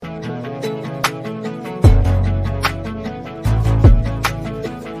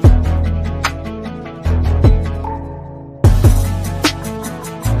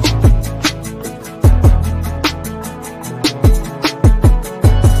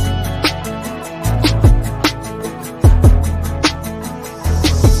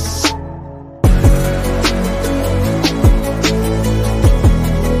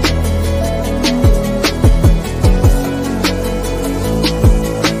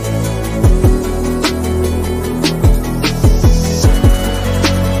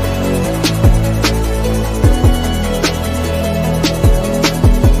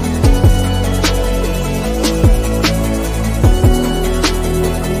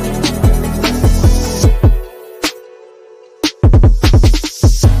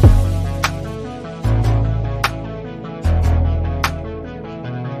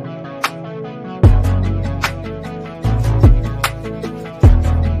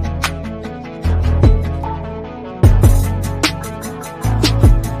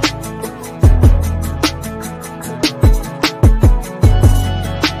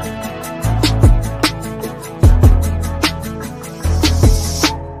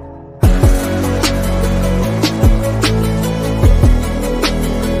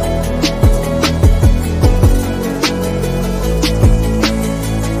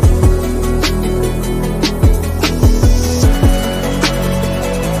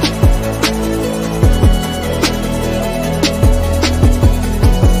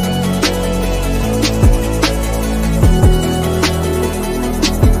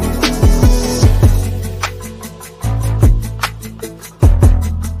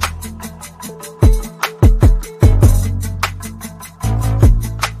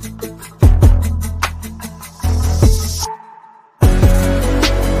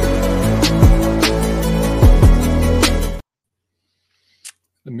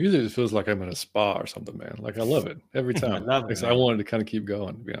music just feels like I'm in a spa or something, man. Like I love it every time. I love it. I wanted to kind of keep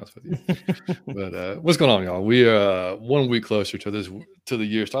going, to be honest with you. But what's going on, y'all? We are 1 week closer to the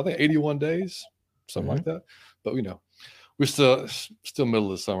year. So I think 81 days, something like that. But we're still middle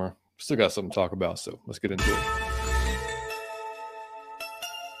of the summer. Still got something to talk about. So let's get into it.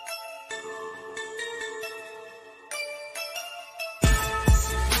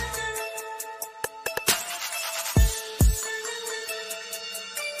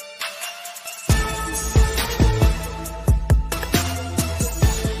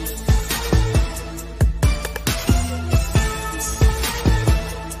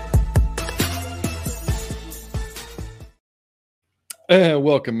 And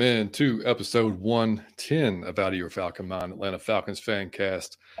welcome in to episode 110 of Out of Your Falcon Mind, Atlanta Falcons fan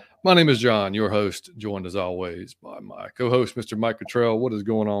cast. My name is John, your host, joined as always by my co-host, Mr. Mike Cottrell. What is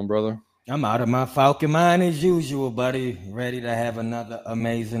going on, brother? I'm out of my Falcon Mind as usual, buddy. Ready to have another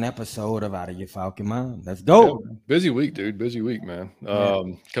amazing episode of Out of Your Falcon Mind. Let's go. Yeah, busy week, dude. Busy week, man.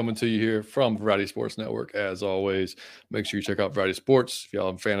 Coming to you here from Variety Sports Network, as always. Make sure you check out Variety Sports. If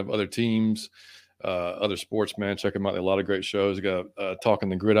y'all are a fan of other teams, other sports, man, check them out. They have a lot of great shows. We got Talking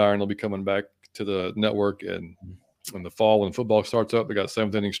the Gridiron. They'll be coming back to the network and in the fall when football starts up. They got a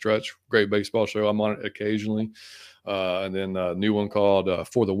 7th inning stretch. Great baseball show. I'm on it occasionally. And then a new one called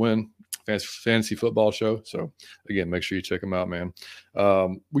For the Win, fantasy football show. So again, make sure you check them out, man.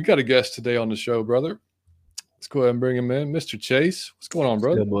 We got a guest today on the show, brother. Let's go ahead and bring him in. Mr. Chase. What's going on,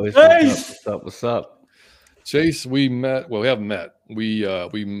 brother? Good, boys. Chase! What's up? Chase, we met. Well, we haven't met.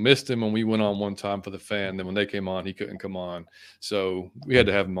 We missed him when we went on one time for the fan. Then when they came on, he couldn't come on, so we had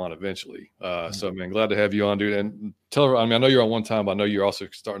to have him on eventually. So, man, glad to have you on, dude. And tell her. I mean, I know you're on one time, but I know you're also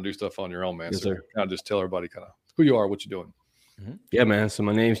starting to do stuff on your own, man. Yes, so sir. kind of just tell everybody kind of who you are, what you're doing. Yeah, man. So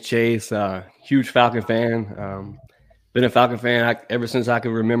my name's Chase. Huge Falcon fan. Been a Falcon fan ever since I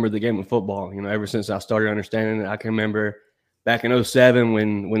can remember the game of football. Ever since I started understanding it. I can remember back in 2007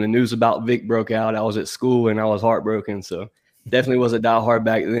 when the news about Vic broke out. I was at school and I was heartbroken. So definitely was a diehard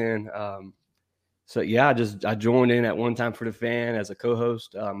back then. So yeah, I joined in at one time for the fan as a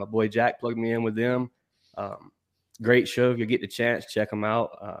co-host. My boy Jack plugged me in with them. Great show. If you get the chance, check them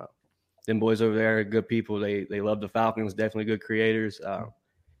out. Them boys over there are good people. They love the Falcons. Definitely good creators.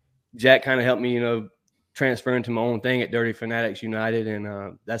 Jack kind of helped me, transfer into my own thing at Dirty Fanatics United,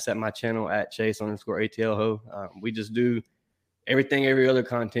 and that's at my channel at Chase_ATLHO. We just do everything every other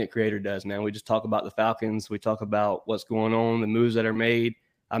content creator does, man. We just talk about the Falcons. We talk about what's going on, the moves that are made.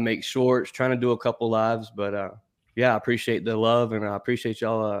 I make shorts, trying to do a couple lives, but yeah, I appreciate the love, and I appreciate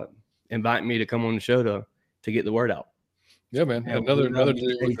y'all inviting me to come on the show to get the word out. Yeah, man. Another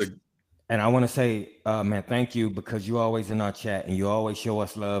dude. And I want to say, man, thank you, because you always in our chat and you always show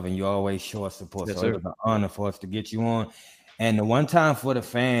us love and you always show us support. Yes, so it was an honor for us to get you on. And the one time for the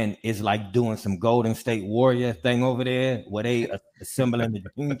fan is like doing some Golden State Warrior thing over there where they assembling the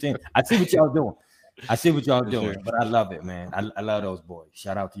dream team. I see what y'all doing. But I love it, man. I love those boys.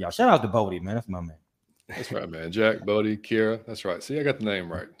 Shout out to y'all. Shout out to Bodie, man. That's my man. That's right, man. Jack, Bodie, Kira. That's right. See, I got the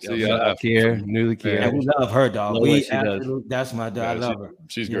name right. See, Kira, newly Kira. And we love her, dog. That's my dog. Yeah, I love her.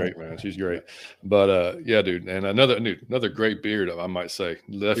 She's great, man. She's great. But yeah, dude. And another great beard, I might say.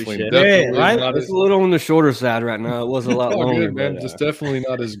 Definitely right? It's a little on the shorter side right now. It was a lot longer, good, man. Just definitely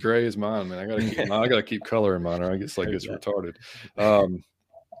not as gray as mine, man. I gotta keep color in mine, or I guess it's retarded.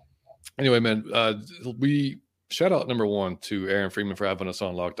 Anyway, man, we shout out number one to Aaron Freeman for having us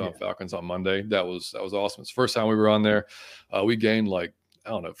on Locked On Falcons on Monday. That was awesome. It's the first time we were on there. We gained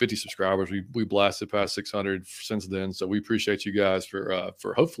 50 subscribers. We blasted past 600 since then. So we appreciate you guys for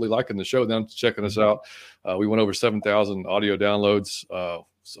hopefully liking the show, then checking us out. We went over 7,000 audio downloads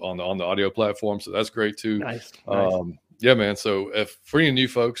on the audio platform. So that's great too. Nice. Yeah, man. So for any new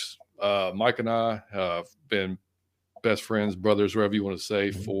folks, Mike and I have been best friends, brothers, whatever you want to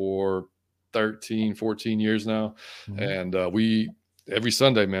say, for 13, 14 years now. And we every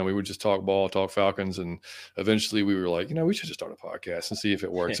Sunday, man, we would just talk ball, talk Falcons, and eventually we were like, we should just start a podcast and see if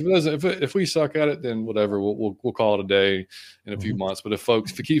it works. If we suck at it, then whatever, we'll call it a day in a few months. But if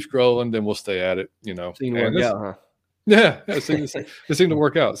it keeps growing, then we'll stay at it. Yeah, it seemed to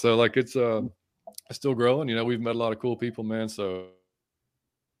work out. So it's still growing. We've met a lot of cool people, man. So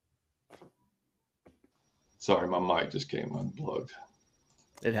sorry, my mic just came unplugged.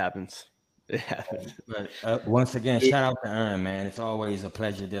 It happens. But once again, shout out to Aaron, man. It's always a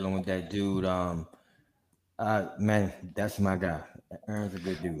pleasure dealing with that dude. Man, that's my guy. Aaron's a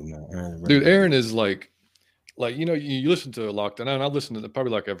good dude, man. Aaron is like you listen to Locked On, and I listen to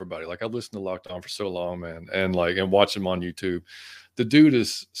probably like everybody. I've listened to Locked On for so long, man, and watch him on YouTube. The dude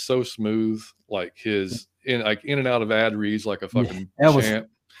is so smooth, in and out of ad reads like a fucking champ.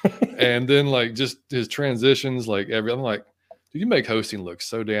 And then like just his transitions, like I'm like, dude, you make hosting look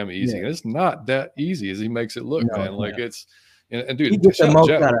so damn easy. Yeah. And it's not that easy as he makes it look, man. Like it's and dude, we get the most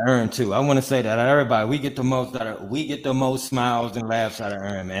Jack. out of Ern too. I want to say that everybody, we get the most smiles and laughs out of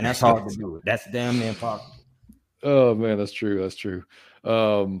Ern, man. That's hard to do. That's damn near impossible. Oh man, that's true. That's true.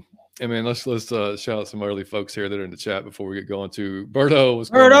 And man, let's shout out some early folks here that are in the chat before we get going to Berto.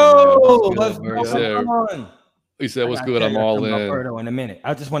 What's going on, man? He said, "What's good? I'm all in." Berto in a minute.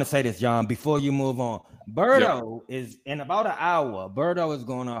 I just want to say this, John, before you move on. Berto is in about an hour. Berto is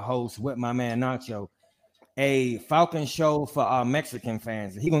going to host with my man Nacho a Falcon show for our Mexican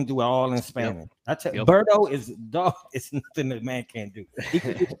fans. He's gonna do it all in Spanish. I tell you, Berto is dog. It's nothing that man can't do. He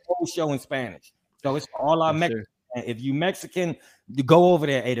can do the whole show in Spanish. So it's for all our Mexicans. If you Mexican, you go over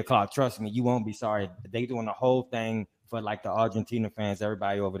there at 8:00. Trust me, you won't be sorry. They doing the whole thing for like the Argentina fans.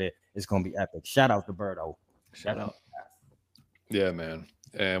 Everybody over there. It's gonna be epic. Shout out to Berto. Shout out. Yeah, man.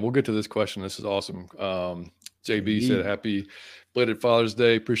 And we'll get to this question. This is awesome. JB said, "Happy belated Father's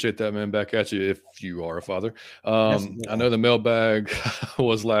Day." Appreciate that, man. Back at you if you are a father. I know the mailbag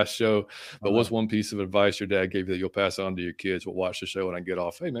was last show, but what's one piece of advice your dad gave you that you'll pass on to your kids? We'll watch the show when I get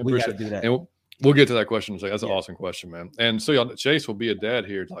off. Hey, man, we appreciate do that. And we'll get to that question. That's an awesome question, man. And so Chase will be a dad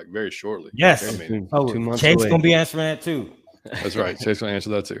here like very shortly. Yes. I mean, 2 months Chase away. gonna be answering that too. That's right. Chase gonna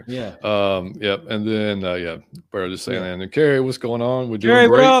answer that too. Yeah. Yep. And then Bro just saying, and Carrie, what's going on? We're doing Jerry,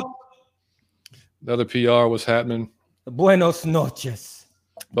 great. what up? Another PR, what's happening? Buenos noches.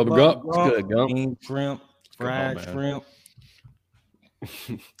 Bubba Gump. It's good, Gump. Shrimp, fried shrimp.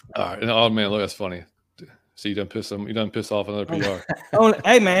 All right. Oh man, look, that's funny. See, you done piss off another PR. Oh,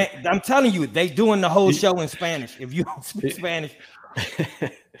 hey man, I'm telling you, they doing the whole show in Spanish. If you don't speak Spanish,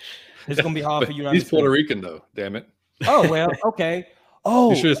 it's gonna be hard for you to understand. He's Puerto Rican though, damn it. Oh well, okay.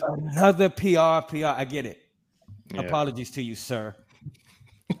 Oh, another PR. I get it. Yeah. Apologies to you, sir.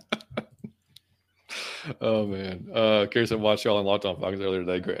 Oh man, Carrie said watch y'all on Locked On Falcons earlier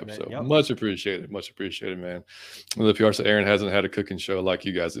today, Graham. So much appreciated, man. The PR said Aaron hasn't had a cooking show like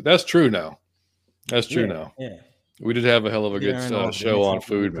you guys. That's true now. That's true now. Yeah, we did have a hell of a good show on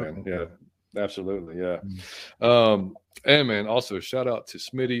food, man. Yeah, absolutely. Yeah. And man, also shout out to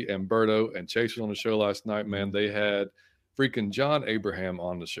Smitty and Berto and Chase was on the show last night. Man, they had freaking John Abraham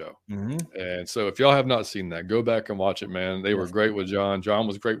on the show. And so if y'all have not seen that, go back and watch it, man. They were great with John. John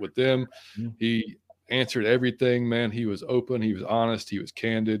was great with them. He answered everything, man. He was open. He was honest. He was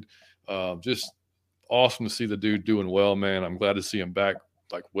candid. Just awesome to see the dude doing well, man. I'm glad to see him back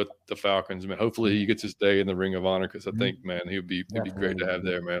like with the Falcons, man. Hopefully he gets his day in the Ring of Honor because I think, man, it'd be great to have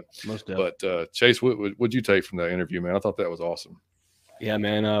there, man. Most definitely. But Chase, what'd you take from that interview, man? I thought that was awesome. Yeah,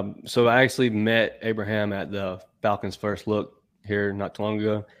 man. So I actually met Abraham at the Falcons First Look here not too long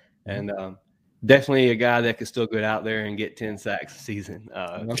ago, and definitely a guy that could still get out there and get 10 sacks a season.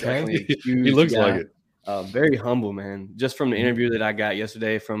 He looks like it. Very humble, man. Just from the interview that I got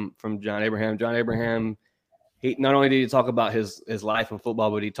yesterday from John Abraham. John Abraham, he not only did he talk about his life in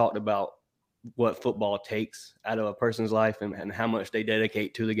football, but he talked about what football takes out of a person's life and how much they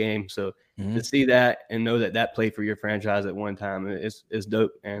dedicate to the game. So to see that and know that played for your franchise at one time is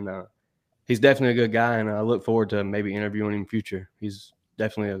dope. And he's definitely a good guy, and I look forward to maybe interviewing him in the future. He's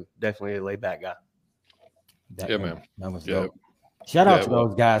definitely a laid back guy. Man. That was dope. Shout out to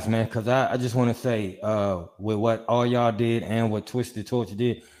those guys, man, because I just want to say with what all y'all did and what Twisted Torture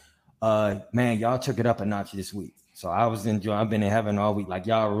did, man, y'all took it up a notch this week. So I was enjoying. I've been in heaven all week. Like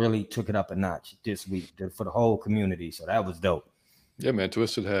y'all really took it up a notch this week for the whole community. So that was dope. Yeah, man.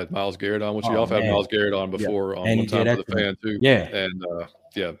 Twisted had Myles Garrett on, which y'all have had Myles Garrett on before on One Time for the Fan too. Yeah,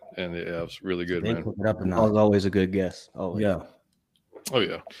 and it was really good, man. Took it up a notch. I was always a good guest. Always. Yeah. Oh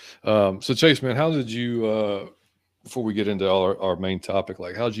yeah. So Chase, man, how did you? Before we get into our main topic,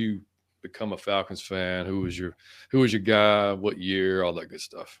 like how'd you become a Falcons fan? Who was your guy? What year? All that good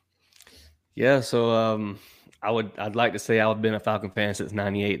stuff. Yeah, so I'd like to say I've been a Falcon fan since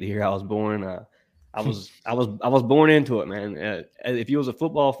 '98, the year I was born. I was born into it, man. If you was a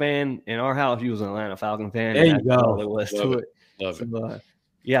football fan in our house, you was an Atlanta Falcon fan. There you go. All there was to it. Love it.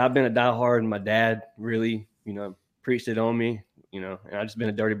 Yeah, I've been a diehard, and my dad really, preached it on me, and I've just been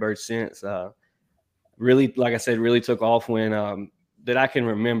a Dirty Bird since. Really, like I said, really took off when that I can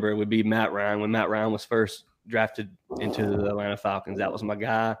remember. It would be Matt Ryan when Matt Ryan was first drafted into the Atlanta Falcons. That was my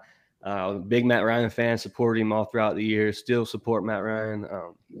guy. I was a big Matt Ryan fan, supported him all throughout the year, still support Matt Ryan.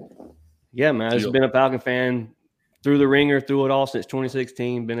 Yeah, man, I've just been a Falcon fan through the ringer, through it all since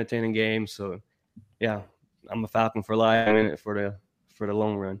 2016, been attending games. So, yeah, I'm a Falcon for life. I'm in it for the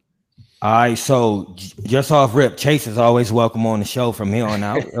long run. All right, so just off rip, Chase is always welcome on the show from here on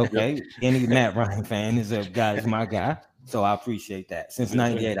out. Okay, any Matt Ryan fan is my guy. So I appreciate that. Since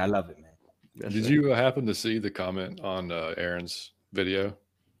 '98, I love it, man. Did you happen to see the comment on Aaron's video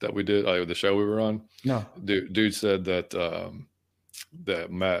that we did, the show we were on? No. Dude said that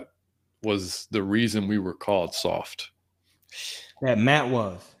that Matt was the reason we were called soft. That Matt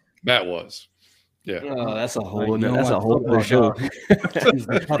was. Yeah. Oh, that's a whole. Like, that's a whole other show. He's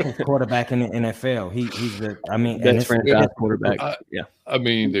the toughest quarterback in the NFL. He's the. I mean, best franchise quarterback. Yeah. I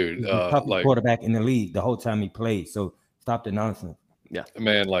mean, dude, he's the toughest quarterback in the league the whole time he played. So stop the nonsense. Yeah,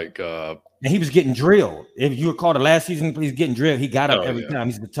 man. And he was getting drilled. If you recall the last season, he's getting drilled. He got up every time.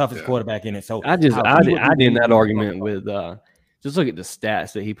 He's the toughest quarterback in it. So I did that argument with just look at the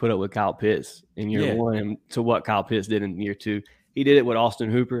stats that he put up with Kyle Pitts in year one and to what Kyle Pitts did in year two. He did it with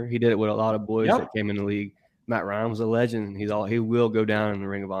Austin Hooper. He did it with a lot of boys that came in the league. Matt Ryan was a legend. He will go down in the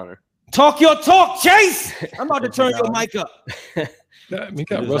Ring of Honor. Talk your talk, Chase. I'm about to turn your mic up. You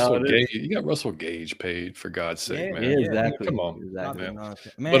got Russell Gage. You got Russell Gage paid, for God's sake, man. Exactly. Come on, exactly. Man.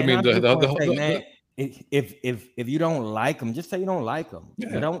 But I mean, if you don't like them, just say you don't like them.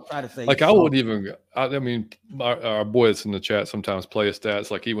 Yeah. Don't try to say I wouldn't even. I mean, our boys in the chat sometimes play his stats.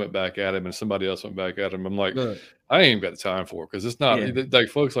 Like he went back at him, and somebody else went back at him. I'm like, I ain't even got the time for it because it's not like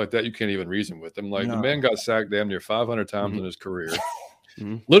folks like that. You can't even reason with them. Like the man got sacked damn near 500 times in his career.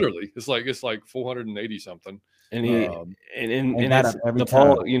 Literally, it's like 480 something. And that's the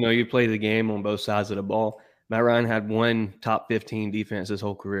ball. You play the game on both sides of the ball. Matt Ryan had one top 15 defense his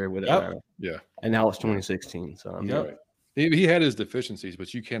whole career with Atlanta. Yeah. And now it's 2016. So I'm right. He had his deficiencies,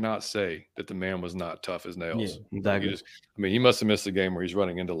 but you cannot say that the man was not tough as nails. Yeah, exactly. He must have missed the game where he's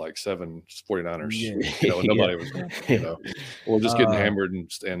running into like 7 49ers. Nobody was, or just getting hammered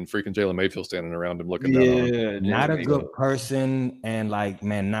and freaking Jalen Mayfield standing around him looking down. Not a good person and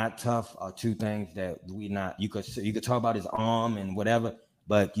not tough are two things that you could talk about his arm and whatever.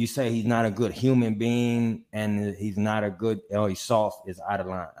 But you say he's not a good human being and he's not a good, he's soft, is out of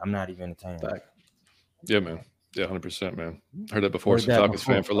line. I'm not even entertaining that. Yeah, man. Yeah, 100%, man. Heard that before. So Falcons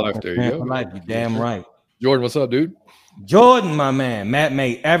fan for life. There you go. For life. You damn right. Jordan, what's up, dude? Jordan, my man. Matt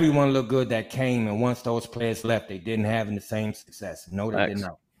made everyone look good that came, and once those players left, they didn't have the same success. No, they did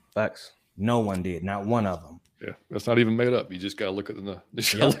not. Facts. No one did. Not one of them. Yeah, that's not even made up. You just gotta look at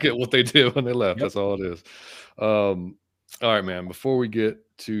look at what they did when they left. That's all it is. All right, man. Before we get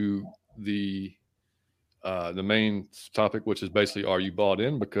to the main topic, which is basically, are you bought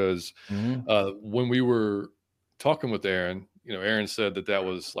in? Because when we were talking with Aaron, Aaron said that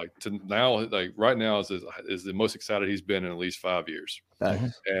was like right now is the most excited he's been in at least 5 years.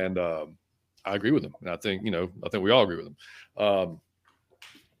 And I agree with him. And I think we all agree with him.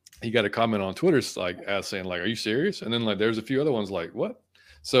 He got a comment on Twitter saying are you serious? And then there's a few other ones like, what?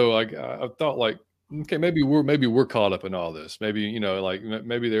 So I thought okay, maybe we're caught up in all this. Maybe,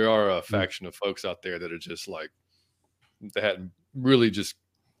 maybe there are a faction of folks out there that are just they hadn't really just,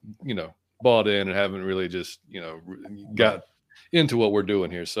 bought in and haven't really just, got into what we're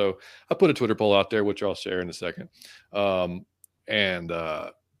doing here. So I put a Twitter poll out there, which I'll share in a second. But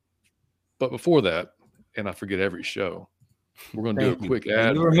before that, and I forget every show, we're going to do a quick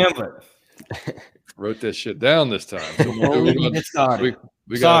ad. You remember. Wrote that shit down this time. So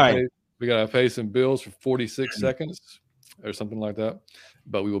we got to pay some bills for 46 seconds or something like that.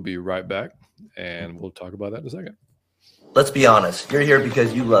 But we will be right back, and we'll talk about that in a second. Let's be honest. You're here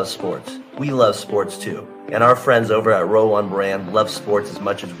because you love sports. We love sports too. And our friends over at Row One Brand love sports as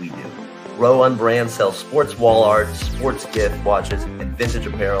much as we do. Row One Brand sells sports wall art, sports gift watches, and vintage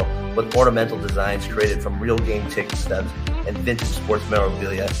apparel with ornamental designs created from real game ticket stubs and vintage sports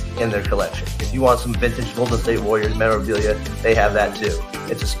memorabilia in their collection. If you want some vintage Golden State Warriors memorabilia, they have that too.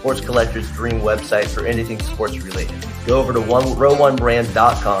 It's a sports collector's dream website for anything sports related. Go over to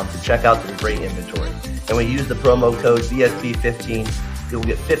row1brand.com to check out their great inventory. And when you use the promo code VSP15, you'll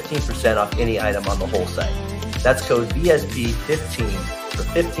get 15% off any item on the whole site. That's code VSP15 for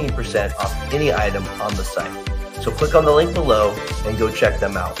 15% off any item on the site. So click on the link below and go check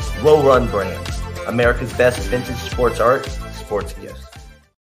them out. Row One Brand, America's best vintage sports art, sports gifts.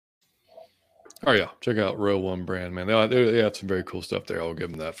 Oh yeah, check out Row One Brand, man. They have some very cool stuff there. I'll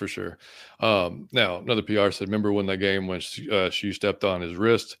give them that for sure. Now another PR said, remember when that game when she stepped on his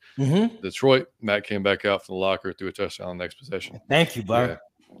wrist? Detroit, Matt came back out from the locker, threw a touchdown on the next possession. Thank you, Bart.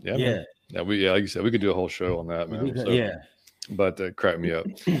 Yeah. Like you said, we could do a whole show on that, man. But that cracked me up.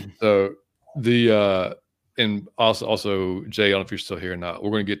 So and also Jay, I don't know if you're still here or not.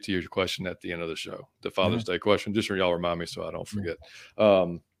 We're going to get to your question at the end of the show, the Father's Day question. Just for y'all remind me so I don't forget.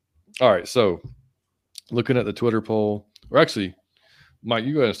 All right, so looking at the Twitter poll, or actually, Mike,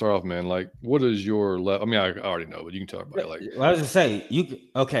 you go ahead and start off, man. Like, what is your level? I mean, I already know, but you can talk about it. Like, well, I was just say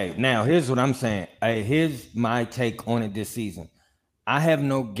okay. Now here's what I'm saying. Here's my take on it this season. I have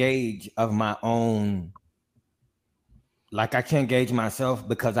no gauge of my own. Like I can't gauge myself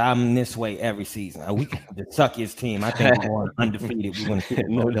because I'm this way every season. We the suckiest team. I think we're going undefeated. We're going to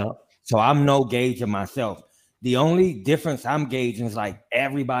No doubt. So I'm no gauge of myself. The only difference I'm gauging is like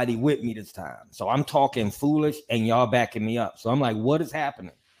everybody with me this time. So I'm talking foolish and y'all backing me up. So I'm like, what is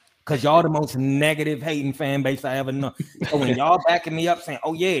happening? Because y'all the most negative hating fan base I ever know. So when y'all backing me up saying,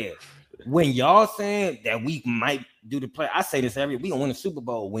 oh yeah, when y'all saying that we might do the play, I say this we gonna win the Super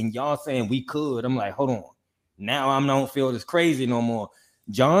Bowl. When y'all saying we could, I'm like, hold on. Now I don't feel as crazy no more.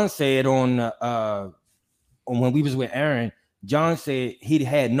 John said on when we was with Aaron, John said he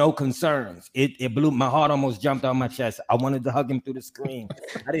had no concerns. It blew my heart, almost jumped out my chest. I wanted to hug him through the screen.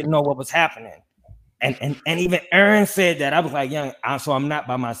 I didn't know what was happening. And even Aaron said that. I was like, so I'm not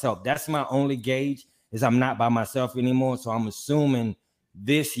by myself. That's my only gauge, is I'm not by myself anymore. So I'm assuming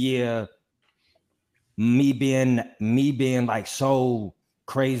this year, me being like so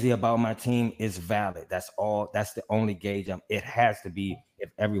crazy about my team is valid. That's all. That's the only gauge. It has to be if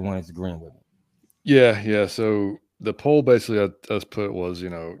everyone is agreeing with me. Yeah. So the poll basically I put was,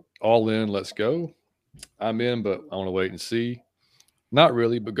 all in, let's go. I'm in, but I want to wait and see. Not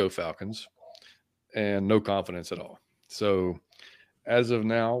really, but go Falcons. And no confidence at all. So as of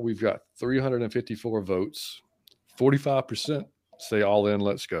now, we've got 354 votes. 45% say all in,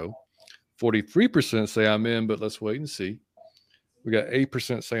 let's go. 43% say I'm in, but let's wait and see. We got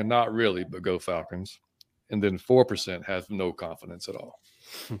 8% saying not really, but go Falcons. And then 4% has no confidence at all.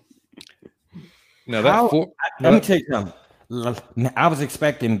 Now let me tell you something. I was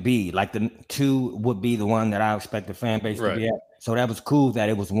expecting B, like the 2 would be the one that I expect the fan base to be at. So that was cool that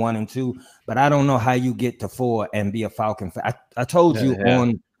it was 1 and 2, but I don't know how you get to 4 and be a Falcon fan. I told you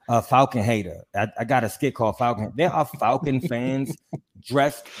on Falcon Hater. I got a skit called Falcon. There are Falcon fans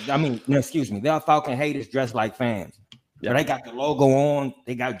dressed. There are Falcon haters dressed like fans. So they got the logo on,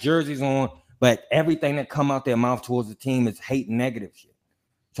 they got jerseys on, but everything that come out their mouth towards the team is hate negative shit.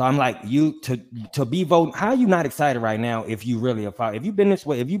 So I'm like, you to be voting. How are you not excited right now if you really a Falcon? If you've been this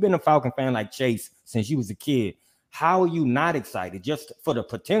way, if you've been a Falcon fan like Chase since you was a kid, how are you not excited just for the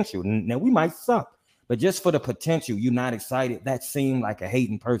potential? Now we might suck, but just for the potential, you're not excited. That seemed like a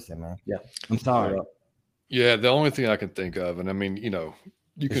hating person, man. Yeah, I'm sorry. Yeah, the only thing I can think of, and I mean,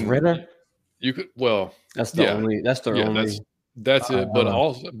 you can Ritter. You could that's the only. That's the only. That's it.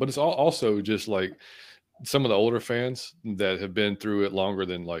 But it's also just like some of the older fans that have been through it longer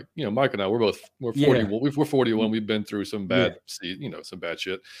than like Mike and I. We're 41. We're 41. We've been through some bad, some bad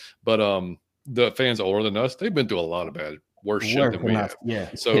shit. But the fans older than us, they've been through a lot of worse shit than we have. Yeah.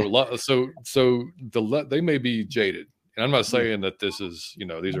 So they may be jaded. And I'm not saying that this is,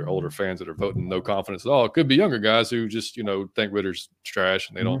 these are older fans that are voting no confidence at all. It could be younger guys who just, think Ritter's trash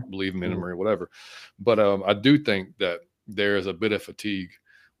and they don't believe him in him or whatever. But I do think that there is a bit of fatigue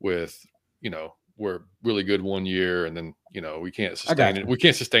with, we're really good one year and then, we can't sustain it. We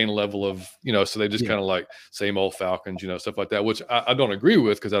can't sustain a level of, so they just kind of like same old Falcons, stuff like that, which I don't agree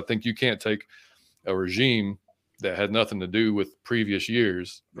with because I think you can't take a regime that had nothing to do with previous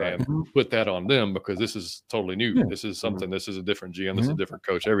years and put that on them because this is totally new. Yeah. This is something, this is a different GM, this is a different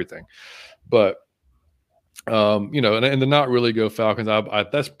coach, everything. But, and to not really go Falcons,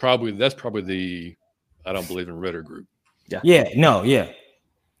 that's probably the, I don't believe in Ritter group. That's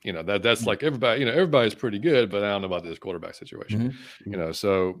like everybody, everybody's pretty good, but I don't know about this quarterback situation,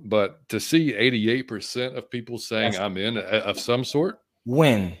 so, but to see 88% of people saying I'm in of some sort,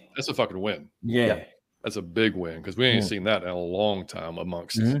 that's a fucking win. Yeah. That's a big win because we ain't seen that in a long time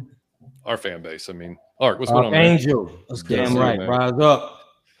amongst our fan base. I mean, Art, what's going on, man? Angel. That's damn right. Man. Rise up.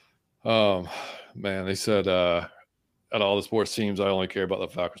 Man, they said out of all the sports teams, I only care about the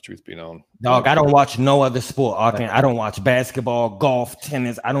Falcons, truth be known. Dog, I don't watch no other sport. I don't watch basketball, golf,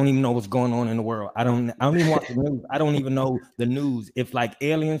 tennis. I don't even know what's going on in the world. I don't even watch the news. I don't even know the news. If like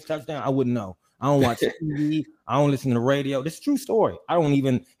aliens touchdown, I wouldn't know. I don't watch TV. I don't listen to the radio. This is a true story. I don't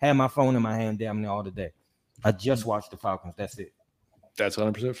even have my phone in my hand damn near all the day. I just watch the Falcons. That's it. That's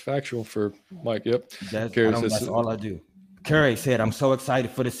 100% factual for Mike. Yep. That's all I do. Curry said, I'm so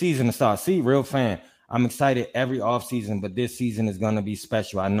excited for the season to start. See, real fan. I'm excited every offseason, but this season is going to be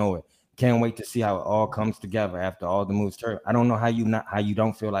special. I know it. Can't wait to see how it all comes together after all the moves. I don't know how you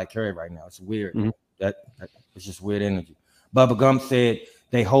don't feel like Curry right now. It's weird. That it's just weird energy. Bubba Gump said,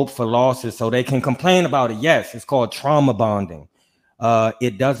 they hope for losses so they can complain about it. Yes, it's called trauma bonding.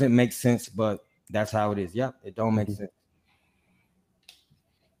 It doesn't make sense, but that's how it is. Yep, it don't make sense.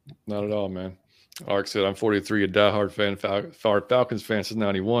 Not at all, man. Ark said, I'm 43, a diehard fan, Falcons fan since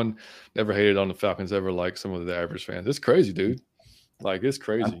 91. Never hated on the Falcons ever like some of the average fans. It's crazy, dude. Like, it's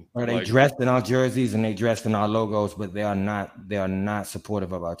crazy. Or they dressed in our jerseys and they dressed in our logos, but they are not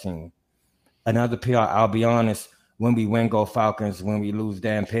supportive of our team. Another PR, I'll be honest, when we win, go Falcons. When we lose,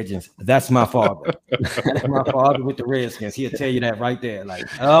 damn Pigeons. That's my father. That's my father with the Redskins. He'll tell you that right there. Like,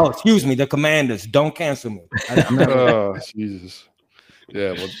 oh, excuse me, the Commanders. Don't cancel me. Oh, Jesus.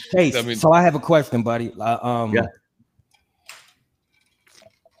 Yeah. Well, hey, I mean, so I have a question, buddy. Yeah.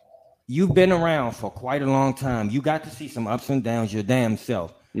 You've been around for quite a long time. You got to see some ups and downs your damn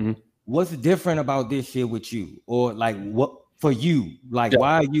self. Mm-hmm. What's different about this year with you? Or like what for you? Like,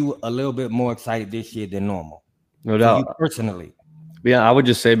 why are you a little bit more excited this year than normal? No doubt. You personally. Yeah, I would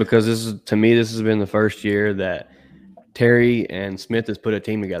just say because this has been the first year that Terry and Smith has put a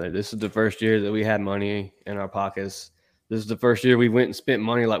team together. This is the first year that we had money in our pockets. This is the first year we went and spent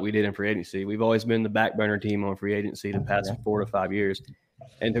money like we did in free agency. We've always been the back burner team on free agency the past 4 to 5 years.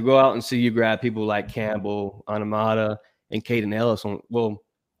 And to go out and see you grab people like Campbell, Anamata, and Caden Ellis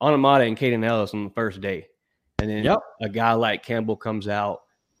Anamata and Caden Ellis on the first day. And then a guy like Campbell comes out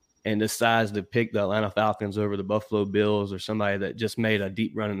and decides to pick the Atlanta Falcons over the Buffalo Bills or somebody that just made a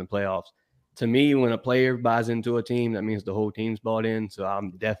deep run in the playoffs. To me, when a player buys into a team, that means the whole team's bought in. So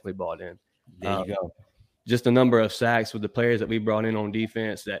I'm definitely bought in. There you go. Just the number of sacks with the players that we brought in on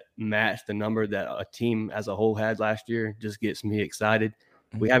defense that matched the number that a team as a whole had last year just gets me excited.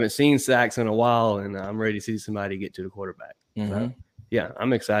 Mm-hmm. We haven't seen sacks in a while, and I'm ready to see somebody get to the quarterback. Mm-hmm. So, yeah,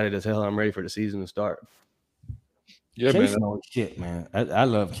 I'm excited as hell. I'm ready for the season to start. Yeah, Chase knows shit, man. I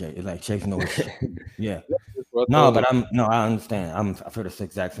love Chase. It's like Chase knows shit. Yeah. No, but I understand. I feel the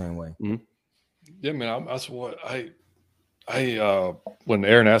exact same way. Mm-hmm. Yeah, man. That's what I when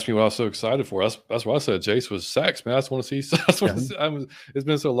Aaron asked me what I was so excited for, that's why I said Jace was sacks, man. I just want to see. It's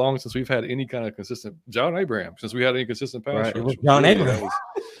been so long since we've had any kind of consistent John Abraham. Since we had any consistent pass rush. John Abraham.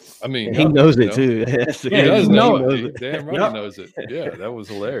 I mean, he knows it too. He does know it. Damn right, he knows it. Yeah, that was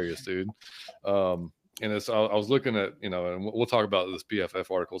hilarious, dude. And I was looking at, and we'll talk about this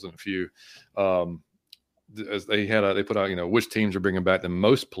PFF articles in a few. As they put out, which teams are bringing back the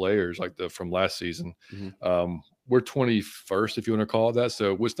most players from last season. Mm-hmm. We're 21st, if you want to call it that.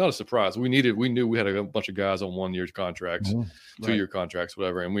 So it's not a surprise. We knew we had a bunch of guys on 1 year contracts, 2 year contracts,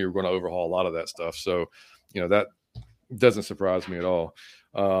 whatever, and we were going to overhaul a lot of that stuff. So, that doesn't surprise me at all.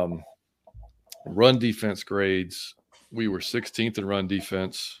 Run defense grades, we were 16th in run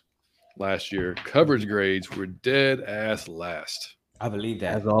defense last year. Coverage grades were dead ass last. I believe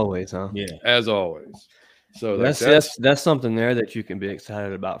that. As always, huh? Yeah. As always. So that's something there that you can be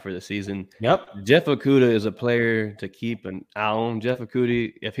excited about for the season. Yep. Jeff Okudah is a player to keep an eye on. Jeff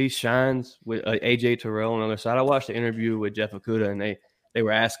Okudah, if he shines with AJ Terrell on the other side, I watched the interview with Jeff Okudah, and they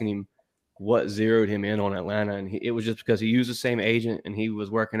were asking him what zeroed him in on Atlanta, and it was just because he used the same agent and he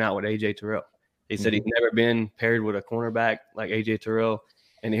was working out with AJ Terrell. He said he's never been paired with a cornerback like AJ Terrell,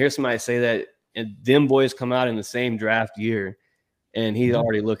 and to hear somebody say that, and them boys come out in the same draft year, and he's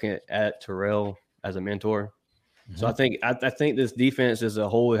already looking at Terrell as a mentor. Mm-hmm. So I think this defense as a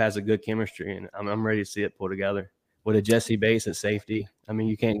whole has a good chemistry, and I'm ready to see it pull together with a Jesse Bates at safety. I mean,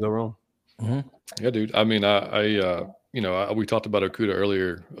 you can't go wrong. Mm-hmm. Yeah, dude. I mean, we talked about Okudah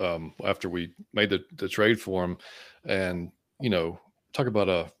earlier after we made the trade for him, and talk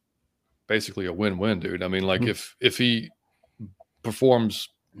about basically a win-win, dude. I mean, like if he performs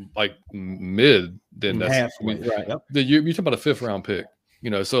like mid, then that's halfway, right. Yep. You're talking about a 5th round pick.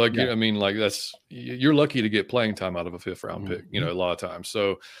 So like, I mean, like you're lucky to get playing time out of a 5th round pick, a lot of times.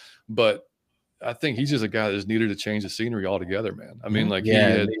 So, but I think he's just a guy that's needed to change the scenery altogether, man. I mean, like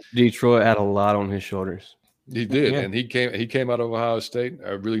Detroit had a lot on his shoulders. He did. And he came out of Ohio State,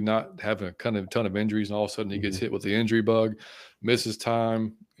 really not having a ton of injuries. And all of a sudden he gets hit with the injury bug, misses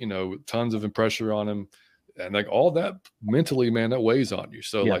time, tons of pressure on him. And like all that mentally, man, that weighs on you.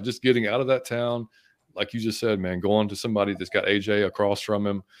 So like just getting out of that town, like you just said, man, going to somebody that's got AJ across from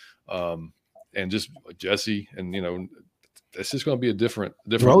him, and just Jesse, and it's just going to be a different.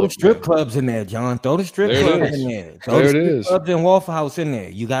 Throw the strip clubs in there, John. Throw the strip clubs in there. Throw the strip clubs and Waffle House in there.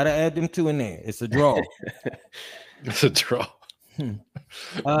 You got to add them 2 in there. It's a draw. It's a draw.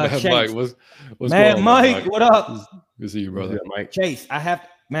 Mike, what's man, going on, Mike, what up? Good to see you, brother. Mike. Chase, I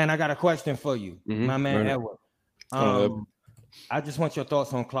got a question for you, my man Edward. I just want your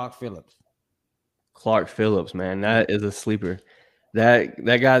thoughts on Clark Phillips. Clark Phillips, man, that is a sleeper. That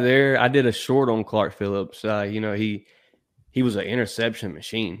guy there, I did a short on Clark Phillips. He was an interception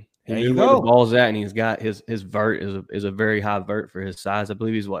machine. He knew where the ball's at, and he's got his vert is a very high vert for his size. I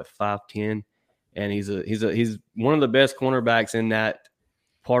believe he's 5'10", and he's one of the best cornerbacks in that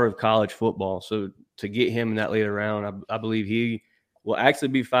part of college football. So to get him in that later round, I believe he will actually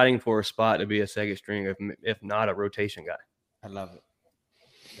be fighting for a spot to be a second string, if not a rotation guy. I love it.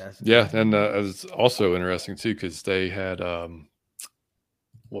 And it's also interesting too because they had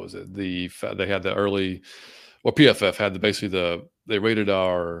what was it? They had the early, PFF had they rated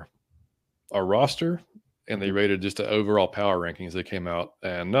our roster and they rated just the overall power rankings that came out,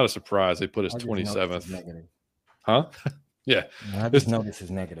 and not a surprise, they put us 27th. Huh? Yeah. I just know this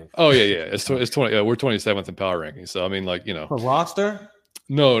is negative. Oh yeah. It's 20. Yeah, we're 27th in power rankings. So I mean, like, for roster.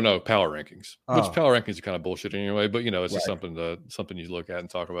 No, power rankings. Which power rankings are kind of bullshit anyway. But it's just something you look at and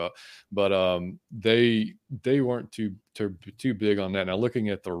talk about. But they weren't too big on that. Now looking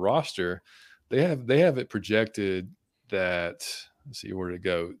at the roster, they have it projected that, let's see where to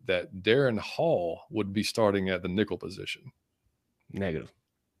go, that Darren Hall would be starting at the nickel position. Negative.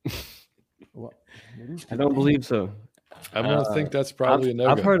 I don't believe so. I don't think that's probably a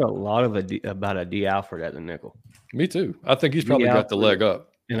no-go. I've heard a lot about a D. Alfred at the nickel. Me too. I think he's probably got the leg up.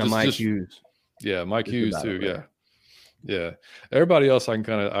 And a Mike Hughes. Yeah, Mike Hughes too. Yeah. Everybody else I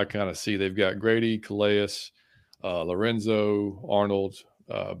kind of see. They've got Grady, Calais, Lorenzo, Arnold,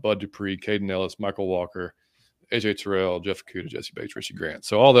 Bud Dupree, Caden Ellis, Michael Walker, AJ Terrell, Jeff Okuda, Jesse Bates, Richie Grant.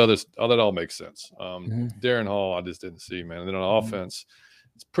 So all the others, that all makes sense. Darren Hall, I just didn't see, man. And then on offense,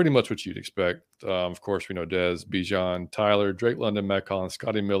 it's pretty much what you'd expect. Of course, we know Dez, Bijan, Tyler, Drake London, Matt Collins,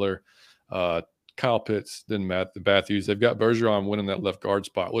 Scotty Miller, Kyle Pitts, then Matthews. They've got Bergeron winning that left guard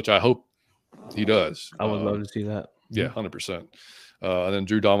spot, which I hope he does. I would love to see that. Yeah, 100%. And then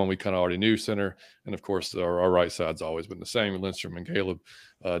Drew Dahlman, we kind of already knew, center. And, of course, our right side's always been the same. Lindstrom and Caleb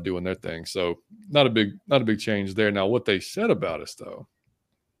doing their thing. So not a big change there. Now, what they said about us, though,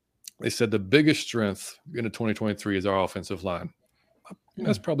 they said the biggest strength into 2023 is our offensive line.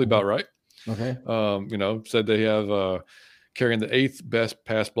 That's probably about right. Okay. Said they have carrying the 8th best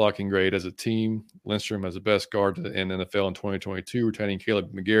pass blocking grade as a team. Lindstrom as the best guard in NFL in 2022. Retaining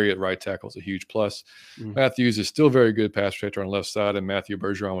Caleb McGarry at right tackle is a huge plus. Matthews is still very good pass protector on the left side, and Matthew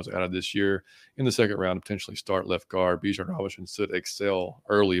Bergeron was added this year in the second round to potentially start left guard. Bijan Robinson should excel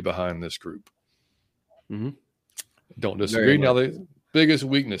early behind this group. Don't disagree. Now, the biggest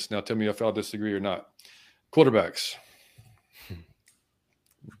weakness. Now, tell me if I'll disagree or not. Quarterbacks.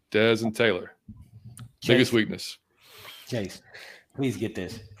 Dez and Taylor. Biggest weakness. Chase, please get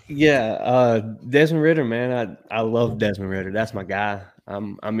this. Yeah, Desmond Ridder, man. I love Desmond Ridder. That's my guy.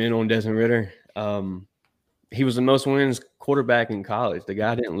 I'm in on Desmond Ridder. He was the most wins quarterback in college. The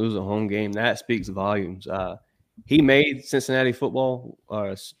guy didn't lose a home game. That speaks volumes. He made Cincinnati football.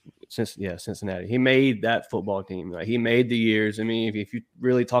 Cincinnati. He made that football team. Like, he made the years. I mean, if you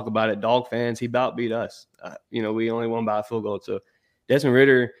really talk about it, dog fans, he about beat us. We only won by a field goal. So Desmond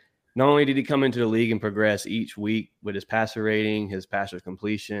Ridder, not only did he come into the league and progress each week with his passer rating, his passer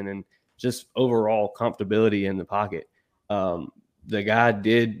completion, and just overall comfortability in the pocket, the guy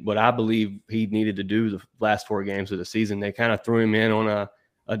did what I believe he needed to do the last 4 games of the season. They kind of threw him in on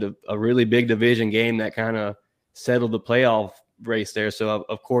a really big division game that kind of settled the playoff race there. So,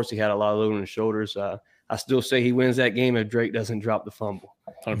 of course, he had a lot of load on his shoulders. I still say he wins that game if Drake doesn't drop the fumble.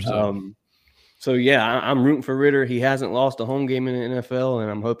 100%. So, yeah, I'm rooting for Ridder. He hasn't lost a home game in the NFL,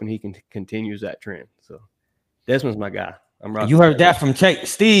 and I'm hoping he continues that trend. So, Desmond's my guy. You heard that from Chase.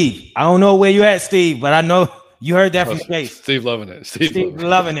 Steve, I don't know where you at, Steve, but I know you heard that from Chase. Steve loving it. Steve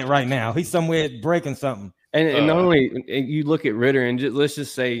loving it right now. He's somewhere breaking something. And not only you look at Ridder, and let's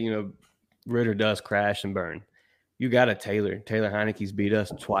just say, Ridder does crash and burn. You got a Taylor. Taylor Heineke's beat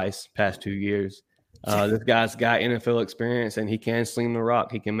us twice past 2 years. This guy's got NFL experience, and he can sling the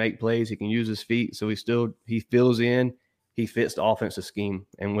rock. He can make plays. He can use his feet. So he fills in. He fits the offensive scheme.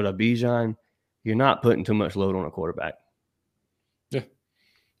 And with a Bijan, you're not putting too much load on a quarterback. Yeah.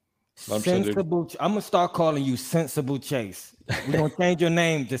 Sensible. I'm gonna start calling you Sensible Chase. We're gonna change your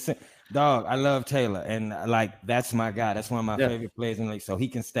name to Dog. I love Taylor, and that's my guy. That's one of my favorite players in the league. So he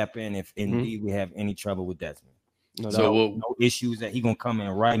can step in if indeed we have any trouble with Desmond. No issues that he gonna come in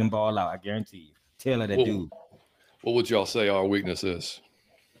right and ball out. I guarantee you. Taylor, that dude. What would y'all say our weakness is?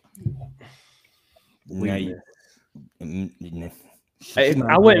 I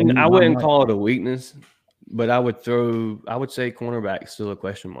wouldn't call it a weakness, but I would say cornerback is still a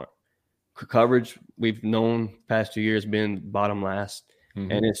question mark. Coverage, we've known past 2 years been bottom last,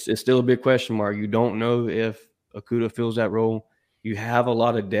 and it's still a big question mark. You don't know if Okuda fills that role. You have a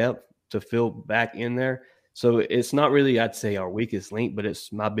lot of depth to fill back in there. So it's not really, I'd say, our weakest link, but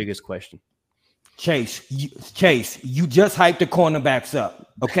it's my biggest question. Chase, you just hyped the cornerbacks up.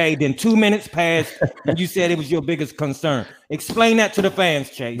 Okay, then 2 minutes passed, and you said it was your biggest concern. Explain that to the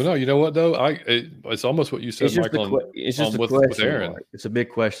fans, Chase. But no, you know what though? It's almost what you said, Mike. It's just a with question Aaron. mark. It's a big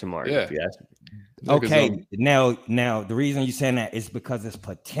question mark. Yeah. If you ask me. Okay, now the reason you're saying that is because it's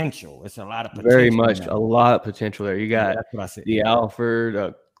potential. It's a lot of potential. Very much a lot of potential there. You got that's what I said. the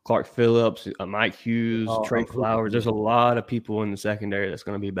Alford, Clark Phillips, Mike Hughes, Trey Flowers. There's a lot of people in the secondary that's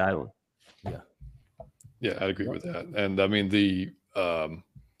going to be battling. Yeah, I'd agree with that. And I mean the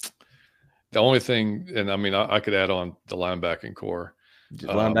only thing, and I mean I could add on the linebacking core.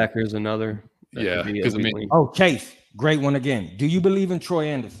 Linebacker is another. Yeah, because I mean, Chase, great one again. Do you believe in Troy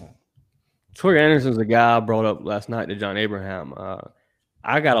Anderson? Troy Anderson's a guy I brought up last night to John Abraham.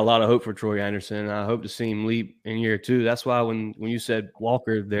 I got a lot of hope for Troy Anderson. I hope to see him leap in year 2. That's why when you said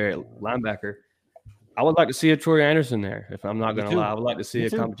Walker there at linebacker, I would like to see a Troy Anderson there. If I'm not going to lie, I would like to see a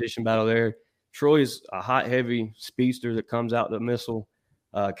competition battle there. Troy's a hot, heavy speedster that comes out the missile.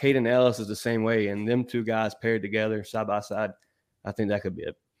 Caden Ellis is the same way, and them two guys paired together side by side, I think that could be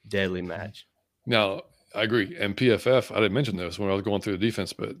a deadly match. Now, I agree. And PFF, I didn't mention this when I was going through the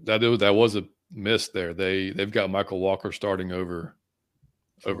defense, but that was a miss there. They've got Michael Walker starting over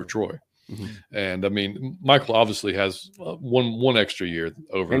Troy. Mm-hmm. And I mean, Michael obviously has one extra year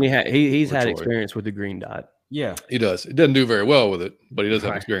over. And he's had Troy. Experience with the green dot. Yeah, he does. He doesn't do very well with it, but he does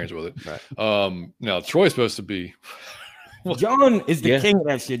have experience with it. Right. Now Troy's supposed to be. John is the king of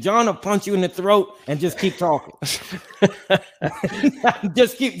that shit. John will punch you in the throat and just keep talking.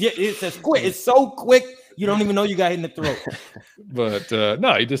 Just keep. It's as quick. It's so quick. You don't even know you got hit in the throat. But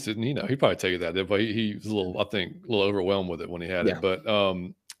no, he just didn't. He probably take it that. But he was a little overwhelmed with it when he had it. But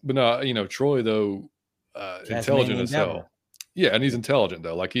no, Troy though, intelligent as hell. Yeah, and he's intelligent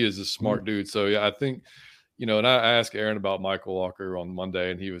though. Like he is a smart dude. So yeah, I think. And I asked Aaron about Michael Walker on Monday,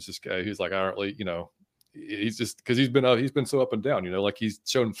 and he was like, I don't really, he's just because he's been so up and down, like he's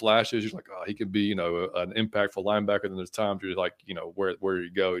shown flashes. He's like, oh, he could be, an impactful linebacker. Then there's times where you're like, where did he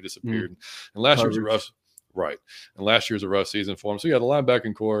go? He disappeared. And last year was a rough, right? And last year was a rough season for him. So yeah, the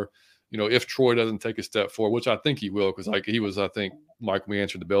linebacking core, if Troy doesn't take a step forward, which I think he will, because like he was, I think Mike, we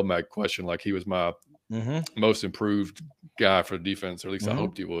answered the Bell Mag question, like he was my most improved guy for the defense, or at least I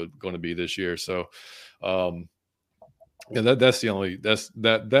hoped he was going to be this year. So. That's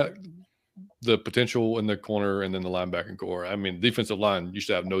the potential in the corner and then the linebacking core. I mean, defensive line, you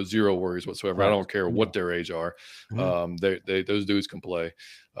should have zero worries whatsoever. Right. I don't care what their age are. Those dudes can play.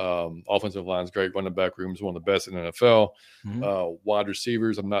 Offensive line is great. Running back room is one of the best in the NFL. Wide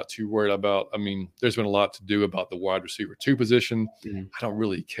receivers, I'm not too worried about. I mean, there's been a lot to do about the wide receiver 2 position. I don't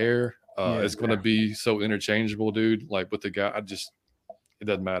really care. It's going to be so interchangeable, dude. Like with the guy, it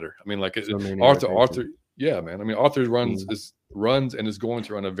doesn't matter. I mean, like Arthur. Yeah, man. I mean, Arthur runs and is going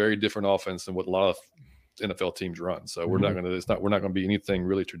to run a very different offense than what a lot of NFL teams run. So we're not going to be anything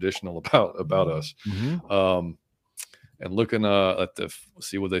really traditional about us. And looking at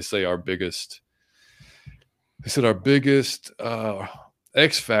see what they say. Our biggest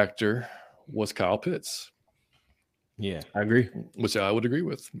X factor was Kyle Pitts. Yeah, I agree. Which I would agree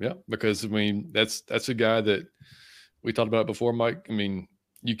with. Yeah, because I mean that's a guy that we talked about before, Mike. I mean,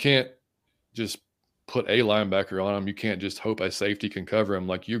 you can't just put a linebacker on him. You can't just hope a safety can cover him.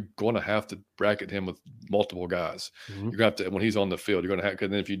 Like you're going to have to bracket him with multiple guys. You're going to have to, when he's on the field, you're going to have, because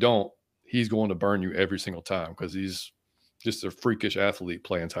then if you don't, he's going to burn you every single time because he's just a freakish athlete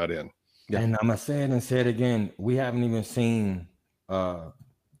playing tight end. Yeah. And I'm going to say it and say it again. We haven't even seen,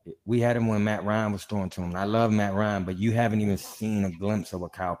 we had him when Matt Ryan was throwing to him. I love Matt Ryan, but you haven't even seen a glimpse of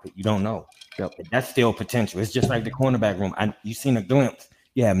what Kyle Pitts. You don't know. Yep. That's still potential. It's just like the cornerback room. You've seen a glimpse.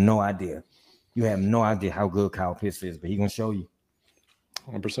 You have no idea. You have no idea how good Kyle Pitts is, but he's going to show you.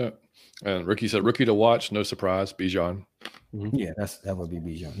 100%. And Ricky said, rookie to watch, no surprise, Bijan. Yeah, that would be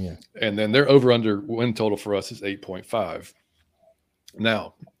Bijan, yeah. And then their over-under win total for us is 8.5.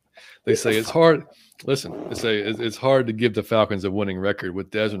 Now, they say it's hard. Listen, they say it's hard to give the Falcons a winning record with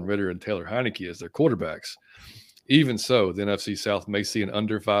Desmond Ridder and Taylor Heineke as their quarterbacks. Even so, the NFC South may see an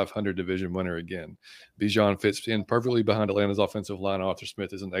under 500 division winner again. Bijan fits in perfectly behind Atlanta's offensive line. Arthur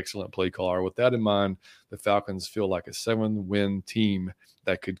Smith is an excellent play caller. With that in mind, the Falcons feel like a 7-win team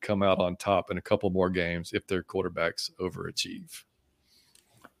that could come out on top in a couple more games if their quarterbacks overachieve.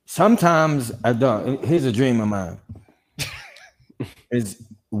 Sometimes I don't. Here's a dream of mine. Is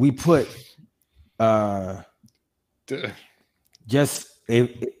we put like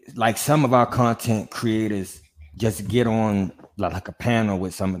some of our content creators just get on like a panel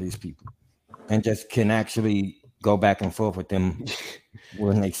with some of these people and just can actually go back and forth with them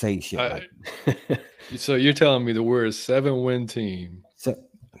when they say shit. So you're telling me that we're a 7-win team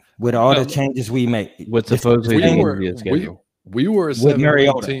with all the changes we make. With supposedly the easiest schedule. We were a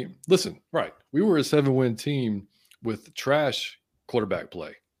 7-win team. Listen, right. We were a 7-win team with trash quarterback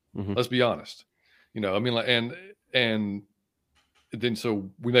play. Let's be honest. You know, I mean, like, and then so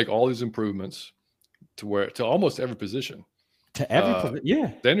we make all these improvements to almost every position. To every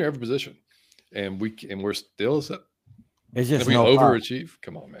every position. And we're still it's just we overachieve.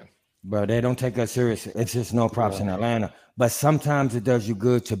 Come on, man. Bro, they don't take us serious. It's just no props in Atlanta. But sometimes it does you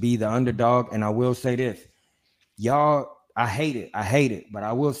good to be the underdog. And I will say this. Y'all, I hate it. But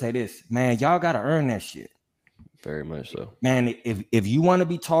I will say this. Man, y'all got to earn that shit. Very much so. Man, if you want to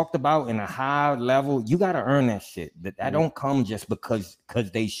be talked about in a high level, you got to earn that shit. That don't come just because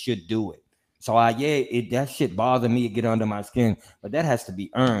they should do it. So that shit bothers me. It get under my skin, but that has to be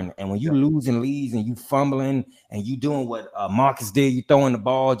earned. And when you losing leads and you fumbling and you doing what Marcus did, you throwing the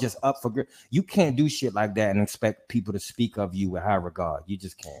ball just up for grip, you can't do shit like that and expect people to speak of you with high regard. You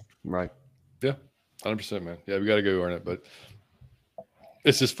just can't. Right. Yeah, 100%, man. Yeah, we got to go earn it. But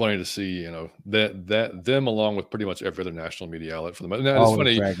it's just funny to see, you know, that them along with pretty much every other national media outlet for the most. Now, it's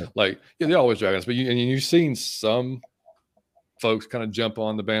funny, like they're always dragging us, but you've seen some folks kind of jump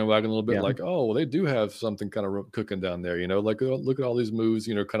on the bandwagon a little bit, like, oh, well, they do have something kind of cooking down there, you know, like look at all these moves,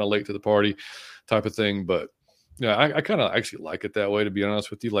 you know, kind of late to the party type of thing. But yeah, I kind of actually like it that way, to be honest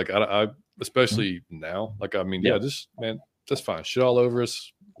with you. Like I especially now, like, I mean, just man, that's fine. Shit all over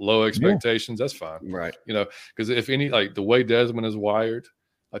us, low expectations, that's fine, right? You know, because if any, like the way Desmond is wired,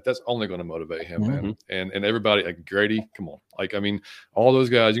 like that's only going to motivate him, man. And everybody, like Grady, come on, like I mean, all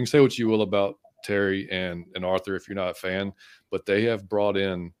those guys. You can say what you will about Terry and Arthur if you're not a fan, but they have brought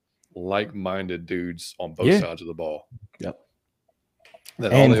in like-minded dudes on both sides of the ball. Yep.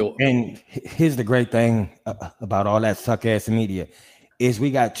 And here's the great thing about all that suck-ass media is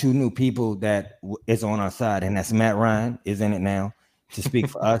we got two new people that is on our side, and that's Matt Ryan is in it now to speak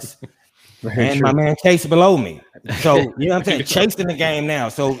for us. And my man Chase below me. So, you know what I'm saying? Chase in the game now.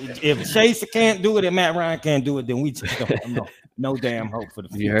 So if Chase can't do it and Matt Ryan can't do it, then we just don't have no damn hope for the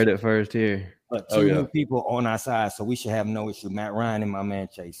future. You heard it first here. But two new people on our side, so we should have no issue. Matt Ryan and my man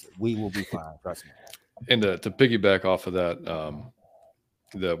Chase. We will be fine. Trust me. And to piggyback off of that,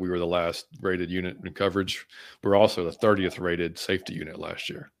 that we were the last rated unit in coverage. We're also the 30th rated safety unit last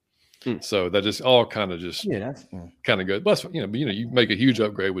year. So that just all kind of just kind of good. But you know, you make a huge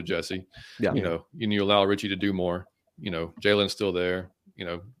upgrade with Jesse. Yeah. You know, you allow Richie to do more. You know, Jalen's still there. You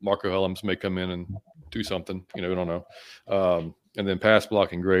know, Marco Hellams may come in and do something. You know, we don't know. And then pass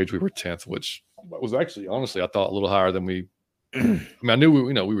blocking grades, we were 10th, which was actually, honestly, I thought a little higher than we. I mean, I knew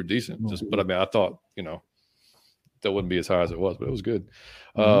we were decent, but I mean, I thought, you know, that wouldn't be as high as it was, but it was good.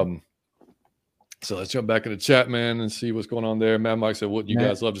 So let's jump back in the chat, man, and see what's going on there. Mad Mike said, "Wouldn't you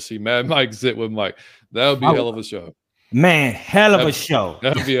guys love to see Mad Mike sit with Mike? That would be a hell of a show, man. Hell of a show.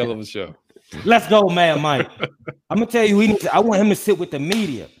 That would be a hell of a show. Let's go, Mad Mike. I'm gonna tell you, I want him to sit with the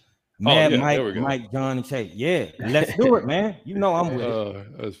media." Mad Mike, John, and Chase. Yeah, let's do it, man. You know I'm with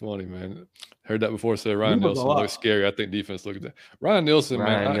it. That's funny, man. Heard that before. Said Ryan Nielsen looks scary. I think defense look at that. Ryan Nielsen,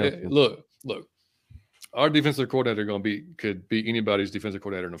 man. Look. Our defensive coordinator could beat anybody's defensive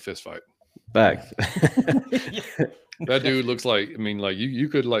coordinator in a fist fight. Facts. That dude looks like, I mean, like you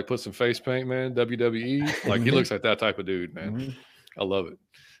could like put some face paint, man. WWE, like he looks like that type of dude, man. I love it.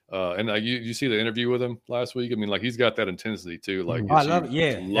 And you see the interview with him last week. I mean, like he's got that intensity too. Like I love it.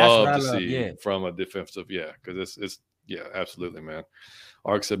 Yeah, love to see from a defensive. Yeah, because it's absolutely, man.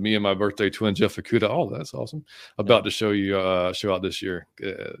 Ark said, "Me and my birthday twin Jeff Okuda." Oh, that's awesome. About to show out this year.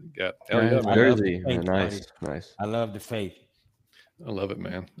 Jersey, nice. I love the faith. I love it,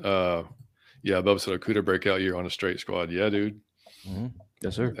 man. Bubba said Okuda breakout year on a straight squad. Yeah, dude.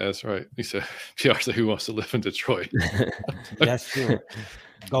 Yes, sir. That's right. He said, "PR said, who wants to live in Detroit?" That's true.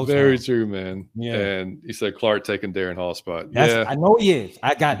 Very true, man. Yeah. And he said Clark taking Darren Hall's spot. I know he is.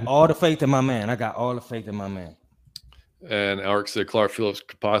 I got all the faith in my man. And Ark said Clark Phillips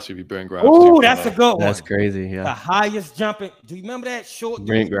could possibly be Brent Grimes. Oh, that's a good one. That's crazy. Yeah. The highest jumping. Do you remember that short?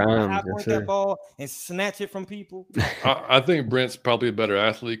 Brent Grimes. Yes, that ball and snatch it from people. I think Brent's probably a better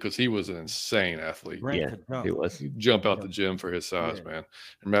athlete because he was an insane athlete. He was. He'd jump out the gym for his size, man.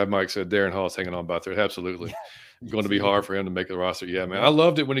 And Mad Mike said Darren Hall's hanging on by a thread. Absolutely. Going to be hard for him to make the roster. Yeah, man. I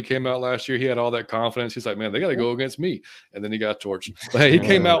loved it when he came out last year. He had all that confidence. He's like, man, they got to go against me. And then he got torched. But hey, he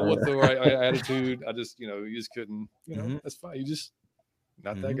came out with the right attitude. I just, you just couldn't, that's fine. You just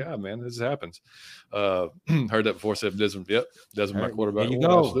not that guy, man. This happens. Heard that before. Said Desmond. Yep. Desmond, my quarterback. There you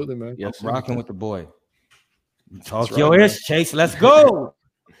go. Absolutely, man. Yes, rocking with the boy. Talk your ish, Chase. Let's go.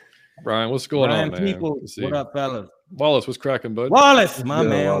 Brian, what's going on, man? What up, fellas? Wallace, what's cracking, bud? Wallace, my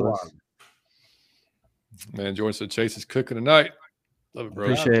man. Man, Jordan said Chase is cooking tonight. Love it, bro.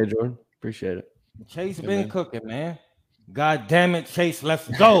 Appreciate it, Jordan. Appreciate it. Chase been cooking, man. God damn it, Chase. Let's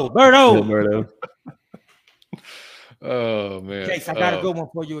go. Birdo. Birdo. Oh, man. Chase, I got a good one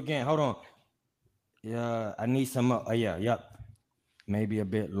for you again. Hold on. Yeah, I need some. Maybe a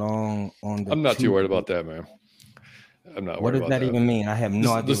bit long on the. I'm not too worried about that, man. I'm not What worried does about that even mean? I have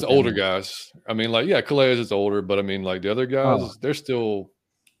no idea. This older guys. I mean, like, yeah, Calais is older, but I mean, like, the other guys, they're still.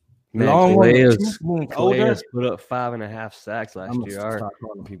 Man, Calais put up 5.5 sacks last year. Start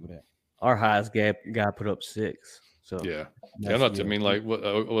calling people that. Our highest guy put up 6. So yeah, I'm not. I mean, like, what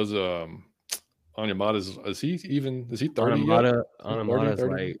was Onyemata's? Is he 30? Onyemata's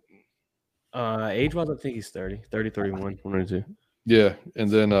like age-wise, I think he's 30, 31, 102. Yeah, and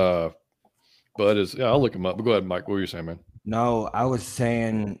then Bud is. Yeah, I'll look him up. But go ahead, Mike. What were you saying, man? No, I was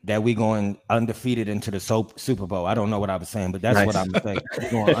saying that we're going undefeated into the Super Bowl. I don't know what I was saying, but that's what I'm saying.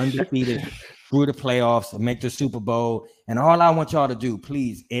 We're going undefeated through the playoffs and make the Super Bowl. And all I want y'all to do,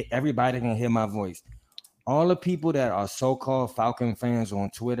 please, everybody can hear my voice. All the people that are so-called Falcon fans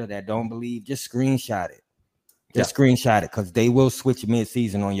on Twitter that don't believe, just screenshot it. Just screenshot it, because they will switch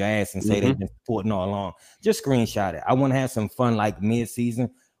mid-season on your ass and say they've been supporting all along. Just screenshot it. I want to have some fun like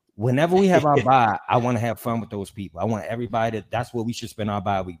mid-season. Whenever we have our bye, I want to have fun with those people. I want everybody that's what we should spend our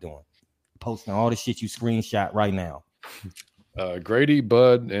bye week doing. Posting all the shit you screenshot right now. Grady,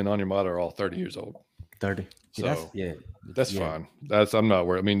 Bud, and Onyemata are all 30 years old. 30. So that's fine. I'm not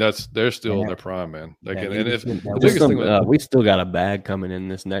worried. I mean, they're still in their prime, man. We still got a bag coming in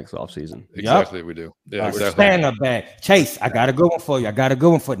this next offseason. Exactly, we do. Yeah, exactly. Stand-up bag. Chase, I got a good one for you.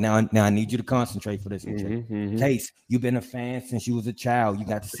 Now I need you to concentrate for this one. Chase, you've been a fan since you was a child. You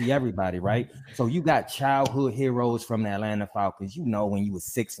got to see everybody, right? So you got childhood heroes from the Atlanta Falcons. You know, when you was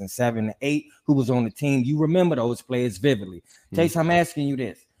 6 and 7 and 8, who was on the team. You remember those players vividly. Chase, I'm asking you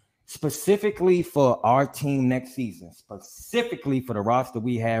this. Specifically for our team next season, specifically for the roster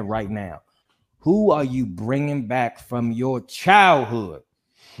we have right now, who are you bringing back from your childhood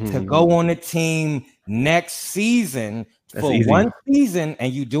to go on the team next season for one season,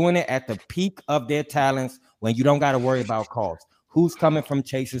 and you doing it at the peak of their talents when you don't got to worry about cost? Who's coming from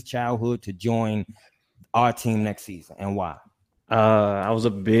Chase's childhood to join our team next season, and why? I was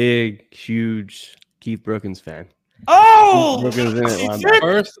a big, huge Keith Brookins fan. Oh,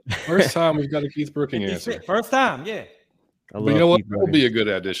 first time we've got a Keith Brookins answer. First time, yeah. But you know what? Will be a good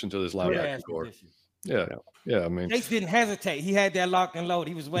addition to this linebacker core. Yeah. I mean, Chase didn't hesitate. He had that locked and loaded.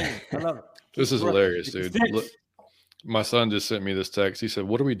 He was waiting. I love it. This is hilarious, dude. Look, my son just sent me this text. He said,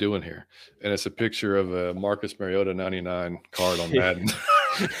 "What are we doing here?" And it's a picture of a Marcus Mariota 99 card on Madden.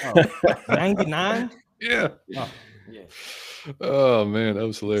 99? Yeah. Oh man, that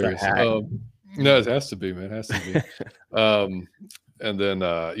was hilarious. No, it has to be, man. It has to be. And then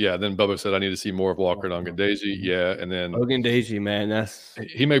then Bubba said I need to see more of Walker and Ogundeji. Yeah, and then Ogundeji, man,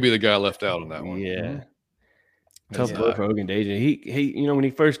 he may be the guy left out on that one. Yeah. Tough blow for Ogundeji. He when he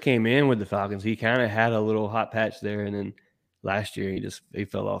first came in with the Falcons, he kind of had a little hot patch there, and then last year he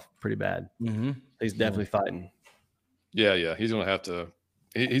fell off pretty bad. He's definitely fighting. Yeah, he's gonna have to.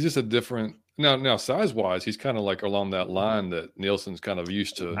 He's just a different. Now, size-wise, he's kind of like along that line that Nielsen's kind of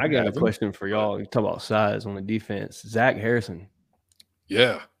used to. I got a question for y'all. You talk about size on the defense. Zach Harrison.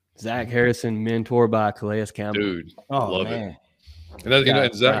 Yeah. Zach Harrison, mentor by Calais Campbell. Dude, love it.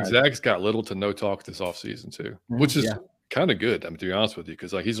 And Zach's got little to no talk this offseason too, which is kind of good. I mean, to be honest with you,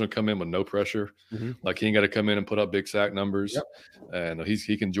 because like he's gonna come in with no pressure. Like he ain't got to come in and put up big sack numbers, and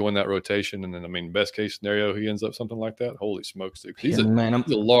he can join that rotation. And then I mean, best case scenario, he ends up something like that. Holy smokes, dude! He's a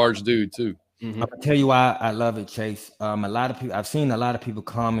large dude too. I'm gonna tell you why I love it, Chase. A lot of people, I've seen a lot of people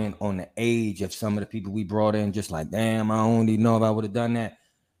comment on the age of some of the people we brought in, just like, damn, I don't even know if I would have done that.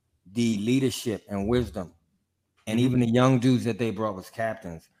 The leadership and wisdom, and even the young dudes that they brought was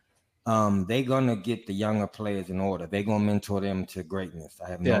captains. They're gonna get the younger players in order. They're gonna mentor them to greatness.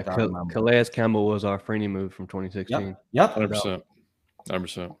 I have no doubt in my mind. Calais Campbell was our Freeney move from 2016. Yep.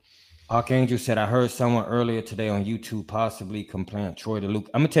 100%. Archangel said, I heard someone earlier today on YouTube possibly comparing Troy to Luke.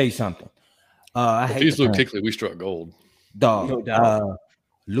 I'm gonna tell you something. If he's Luke Kuechly, we struck gold. Dog. No doubt.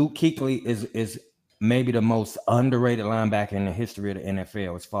 Luke Kuechly is maybe the most underrated linebacker in the history of the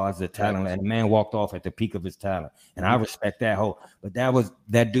NFL as far as the talent. And the man walked off at the peak of his talent. And I respect that whole. But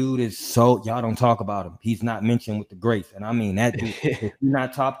that dude is so, y'all don't talk about him. He's not mentioned with the greats. And I mean, that dude, if he's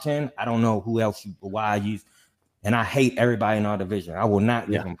not top 10, I don't know who else, why he's. And I hate everybody in our division. I will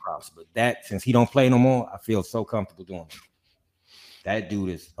not give him props. But that, since he don't play no more, I feel so comfortable doing it. That dude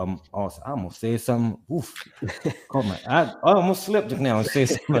is awesome. I almost said something. Oof. I almost slipped just now and said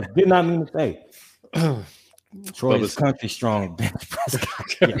something I did not mean to say. Troy's country strong bench press.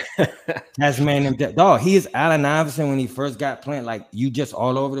 Yeah. Tasmanian dog. He is Allen Iverson when he first got playing. Like you just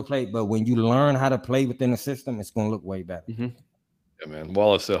all over the place, but when you learn how to play within the system, it's gonna look way better. Yeah, man.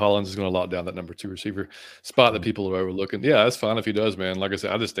 Wallace said Hollins is going to lock down that number 2 receiver spot that people are overlooking. Yeah, that's fine if he does, man. Like I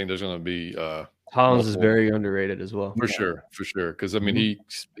said, I just think there's going to be Hollins is very underrated as well. For sure. Because I mean,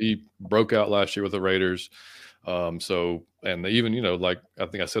 he broke out last year with the Raiders. So, and even, like I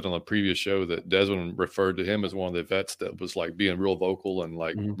think I said on the previous show that Desmond referred to him as one of the vets that was like being real vocal and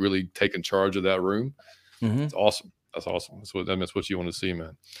like really taking charge of that room. It's awesome. That's awesome. That's what you want to see,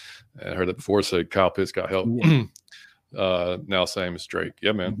 man. And I heard that before. Said Kyle Pitts got help. Now same as Drake.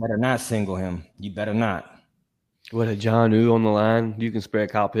 Yeah, man. You better not single him. You better not. What a John New on the line. You can spread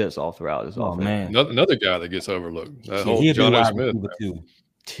Kyle Pitts all throughout this offense. Man. Another guy that gets overlooked. That whole John O. Smith. Too.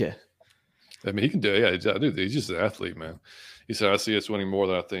 Yeah. I mean, he can do it. Yeah, dude, he's just an athlete, man. He said, I see us winning more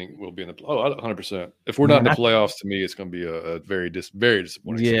than I think we'll be in the 100%. If we're not in the playoffs, to me, it's going to be a very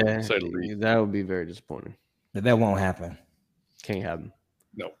disappointing season, to say the least. That would be very disappointing. But that won't happen. Can't happen.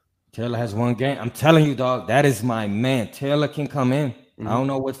 No. Taylor has one game. I'm telling you, dog, that is my man. Taylor can come in. I don't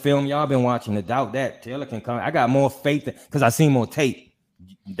know what film y'all been watching to doubt that. Taylor can come. I got more faith because I seen more tape.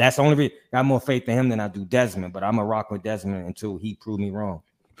 That's the only reason. I got more faith in him than I do Desmond, but I'm a rock with Desmond until he proved me wrong.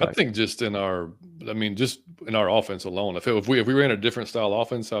 I think just in our offense alone, if we ran a different style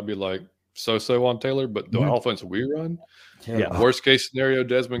offense, I'd be like so on Taylor. But the offense we run, worst case scenario,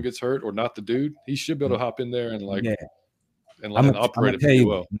 Desmond gets hurt or not the dude, he should be able to hop in there and and operate it pretty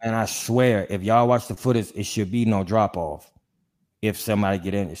well. Man, I swear, if y'all watch the footage, it should be no drop off. If somebody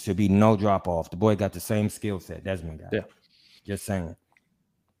get in, it should be no drop off. The boy got the same skill set Desmond got. Yeah, just saying.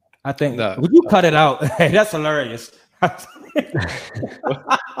 I think. Would you cut it out? Hey, that's hilarious. Cut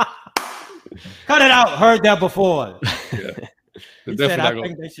it out. Heard that before. Yeah. He said, I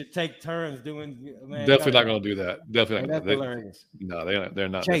think they should take turns doing. Man, definitely not going to do that. Definitely not. Hilarious. No, they're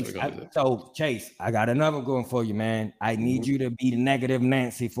not. Chase, Chase, I got another going for you, man. I need you to be negative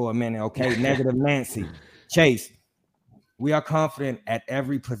Nancy for a minute, okay? Negative Nancy. Chase, we are confident at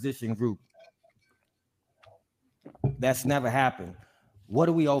every position group. That's never happened. What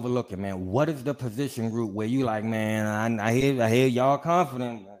are we overlooking, man? What is the position group where you like, man, I hear y'all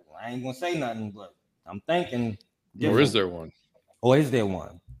confident. I ain't gonna say nothing, but I'm thinking. Or is there one? Or is there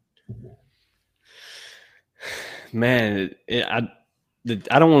one? Man, I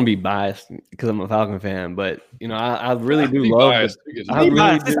don't want to be biased because I'm a Falcon fan, but I really do love it. It's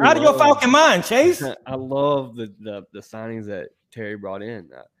out of your Falcon mind, Chase. I love the signings that Terry brought in.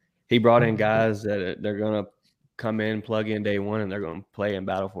 He brought in guys that they're gonna come in, plug in day one, and they're gonna play and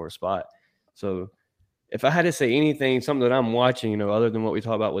battle for a spot. So if I had to say anything, something that I'm watching, other than what we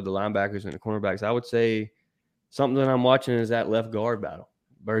talk about with the linebackers and the cornerbacks, I would say something that I'm watching is that left guard battle,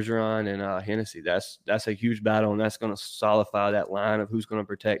 Bergeron and Hennessy. That's a huge battle, and that's going to solidify that line of who's going to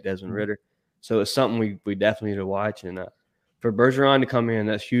protect Desmond Ridder. So it's something we definitely need to watch. And for Bergeron to come in,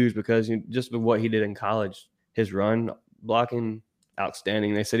 that's huge because just with what he did in college, his run blocking,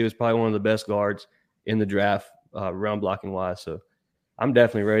 outstanding. They said he was probably one of the best guards in the draft, run blocking wise. So I'm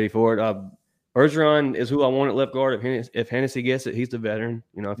definitely ready for it. Bergeron is who I want at left guard. If Hennessy gets it, he's the veteran.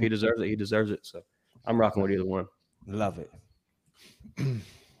 If he deserves it, he deserves it. So I'm rocking with either one. Love it.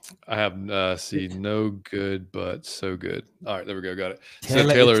 I have no good, but so good. All right, there we go. Got it. So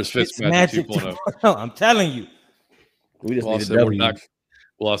Taylor is Fitzmagic 2.0. I'm telling you. We just need we're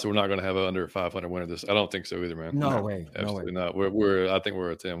not going to have an under 500 winner this. I don't think so either, man. No way. Absolutely not. I think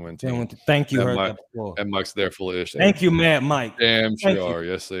we're a 10-win team. Thank you. And Mike's there full of ish. Thank you, Mad Mike. Damn sure are.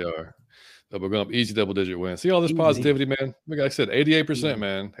 Yes, they are. We're going to easy double-digit win. See all this positivity, man. Like I said, 88%,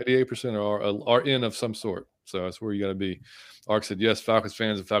 man. 88% are in of some sort. So that's where you got to be. Ark said, yes, Falcons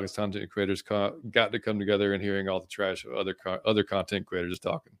fans and Falcons content creators got to come together and hearing all the trash of other content creators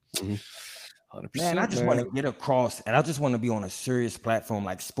talking. 100%. Man, I just want to get across, and I just want to be on a serious platform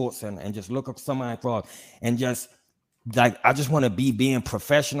like Sports and just look up somebody across and just I just want to be being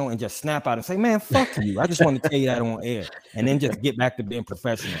professional and just snap out and say, man, fuck you. I just want to tell you that on air and then just get back to being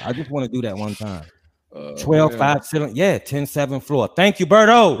professional. I just want to do that one time. 12-5 ceiling. Yeah, 10-7 floor. Thank you,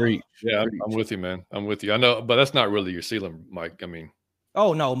 Berto. Yeah, I'm with you, man. I'm with you. I know, but that's not really your ceiling, Mike. I mean.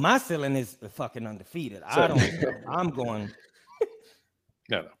 Oh, no, my ceiling is fucking undefeated. I'm going.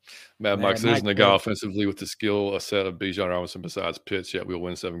 No. Mad Mike isn't the guy offensively with the skill set of Bijan Robinson besides Pitts, yet we'll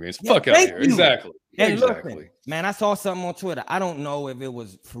win 7 games. Yeah, fuck out here. You. Exactly. And listen, man, I saw something on Twitter. I don't know if it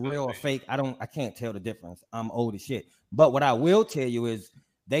was for real or fake. I can't tell the difference. I'm old as shit. But what I will tell you is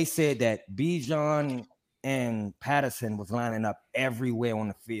they said that Bijan and Patterson was lining up everywhere on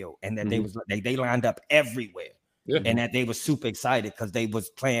the field and that they lined up everywhere. and that they were super excited because they was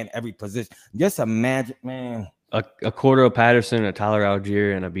playing every position. Just imagine, man. A Cordell Patterson, a Tyler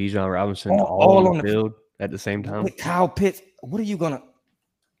Algier, and a Bijan Robinson all on the field at the same time. With Kyle Pitts, what are you gonna?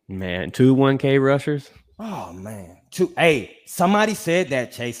 Man, 2 1K rushers. Oh man, hey, somebody said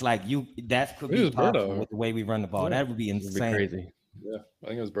that, Chase. Like that could be possible with the way we run the ball. That would be insane. Crazy. Yeah, I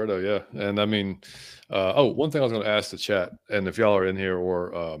think it was Berto. Yeah, and I mean, one thing I was going to ask the chat, and if y'all are in here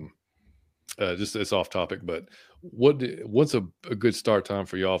or just it's off topic, but what's a good start time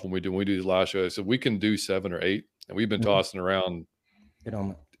for y'all when we do these live shows? So we can do 7 or 8, and we've been tossing around.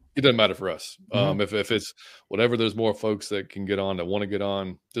 It doesn't matter for us. If it's whatever, there's more folks that can get on that want to get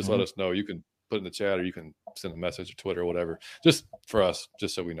on. Just let us know. You can put in the chat, or you can send a message or Twitter or whatever. Just for us,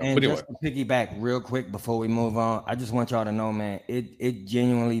 just so we know. And but anyway, just to piggyback real quick before we move on, I just want y'all to know, man, it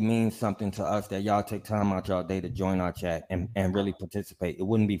genuinely means something to us that y'all take time out y'all day to join our chat and really participate. It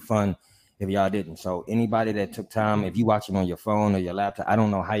wouldn't be fun if y'all didn't. So anybody that took time, if you watching on your phone or your laptop, I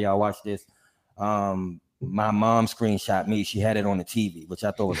don't know how y'all watch this. My mom screenshot me. She had it on the TV, which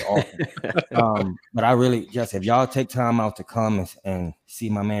I thought was awesome. But I really just, if y'all take time out to come and see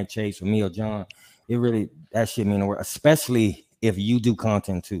my man Chase or me or John, that shit mean the world, especially if you do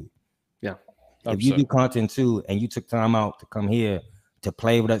content too. Yeah. If you do content too, and you took time out to come here to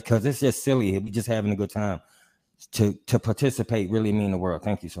play with us, because it's just silly. We just having a good time. To participate really mean the world.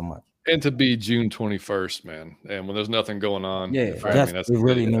 Thank you so much. And to be June 21st, man, and when there's nothing going on, it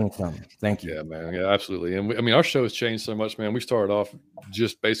really means something. Thank you. Yeah, man. Yeah, absolutely. And our show has changed so much, man. We started off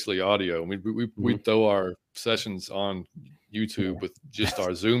just basically audio. We throw our sessions on YouTube with just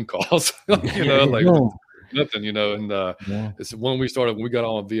our Zoom calls, nothing, And it's when we got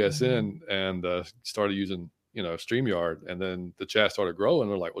on VSN and started using StreamYard, and then the chat started growing.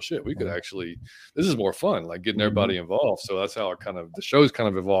 We're like, well, shit, we could actually, this is more fun, like getting everybody involved. So that's how the show's kind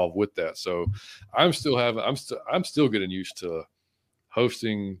of evolved with that. So I'm still getting used to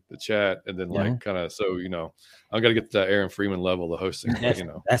hosting the chat, and then I'm got to get to that Aaron Freeman level of hosting.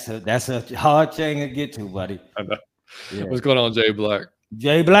 That's a hard thing to get to, buddy. I know. Yeah. What's going on, Jay Black?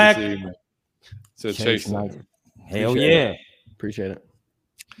 Jay Black said Chase. Hell yeah, appreciate it.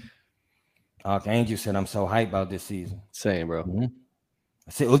 Archangel said, I'm so hyped about this season. Same, bro.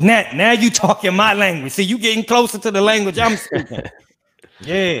 I said, well, now you talking my language. See, you getting closer to the language I'm speaking.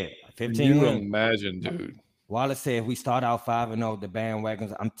 Yeah. 15 wins. Imagine, dude. Wallace said, if we start out 5-0, the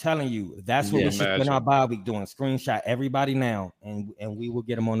bandwagons, I'm telling you, that's what we should spend our bye week doing. Screenshot everybody now, and we will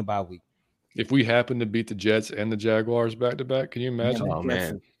get them on the bye week. If we happen to beat the Jets and the Jaguars back to back, can you imagine? Oh,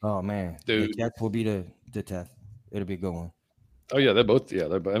 man. Dude. The Jets will be the test. It'll be a good one. Oh yeah, they're both. Yeah,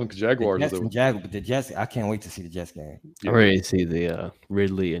 they're Jaguars. But the Jets, I can't wait to see the Jets game. I'm ready to see the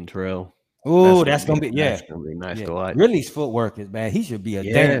Ridley and Terrell. Oh, that's gonna be nice to watch. Ridley's footwork is bad. He should be a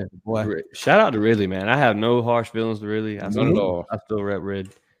damn boy. Shout out to Ridley, man. I have no harsh feelings to Ridley. Not at all. I still rep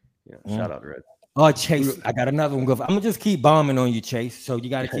Rid. Yeah, shout out to Rid. Oh, Chase, I got another one. I'm gonna just keep bombing on you, Chase. So you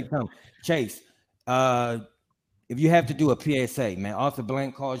got to keep coming, Chase. If you have to do a PSA, man, Arthur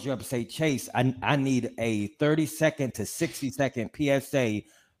Blank calls you up and say, Chase, I need a 30-second to 60-second PSA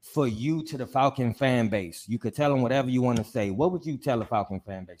for you to the Falcon fan base. You could tell them whatever you want to say. What would you tell the Falcon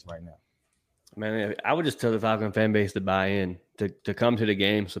fan base right now? Man, I would just tell the Falcon fan base to buy in, to come to the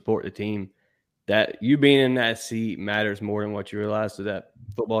game, support the team. That you being in that seat matters more than what you realize to that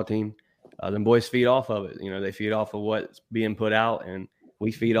football team. Them boys feed off of it. They feed off of what's being put out, and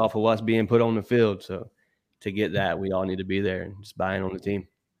we feed off of what's being put on the field. So to get that, we all need to be there and just buy in on the team.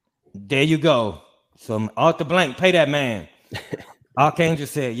 There you go. So Arthur Blank, pay that man. Archangel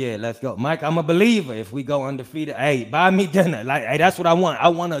said, yeah, let's go. Mike, I'm a believer. If we go undefeated, hey, buy me dinner. Like, hey, that's what I want. I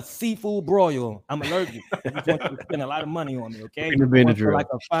want a seafood broil. I'm allergic. I just want you to spend a lot of money on me, okay? Like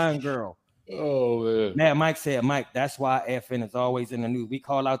a fine girl. Oh, man. Mike said, Mike, that's why FN is always in the news. We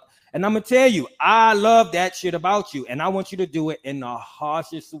call out. And I'm going to tell you, I love that shit about you. And I want you to do it in the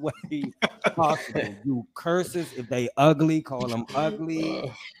harshest way possible. You curses, if they ugly, call them ugly.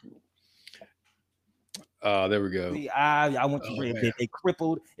 There we go. I want you if they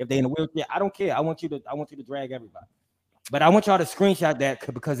crippled, if they in a wheelchair. I don't care. I want you to drag everybody. But I want y'all to screenshot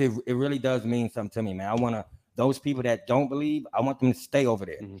that because it really does mean something to me, man. I want those people that don't believe, I want them to stay over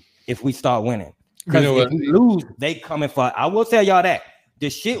there if we start winning. Because if we lose, they coming for. I will tell y'all that. The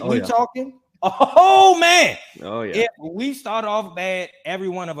shit talking, man. Oh yeah. If we start off bad, every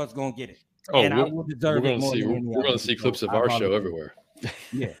one of us gonna get it. Oh, and I will deserve it more. We're gonna see clips of our show everywhere.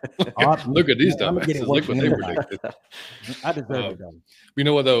 Yeah. Look at these dumbasses. Look what they predicted. I deserve it, though. You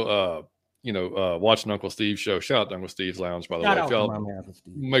know what though? watching Uncle Steve's show. Shout out to Uncle Steve's Lounge, by the Shout way. out If to y'all my man, Uncle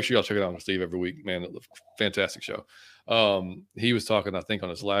Steve. make sure y'all check it out, Uncle Steve, every week, man. Fantastic show. He was talking, I think, on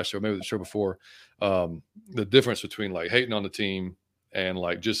his last show, maybe the show before, the difference between like hating on the team and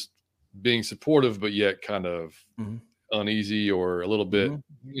like just being supportive, but yet kind of uneasy or a little bit,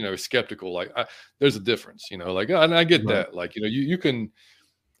 skeptical. Like there's a difference, like, and I get that. Like, you can,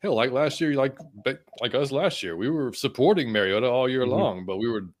 hell, like last year, like us last year, we were supporting Mariota all year long, but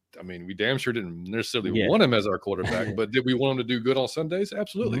we damn sure didn't necessarily want him as our quarterback, but did we want him to do good on Sundays?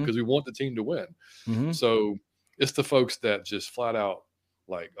 Absolutely, because we want the team to win. So it's the folks that just flat out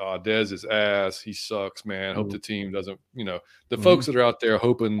like, Dez is ass. He sucks, man. Hope the team doesn't, the folks that are out there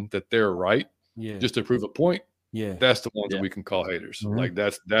hoping that they're right just to prove a point. Yeah, that's the ones that we can call haters. Like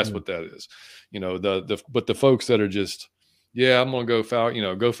that's what that is. But the folks that are just, I'm gonna go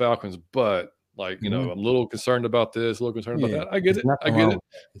go Falcons, but like, I'm a little concerned about this, a little concerned about that. I get it. I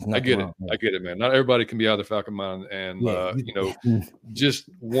get it, man. Not everybody can be out of the Falcon mind and just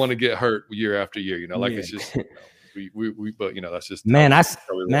want to get hurt year after year. It's just but that's just man. I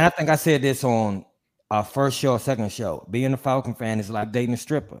think I said this on our first show or second show. Being a Falcon fan is like dating a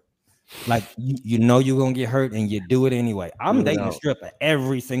stripper. Like you're gonna get hurt and you do it anyway. I'm dating a stripper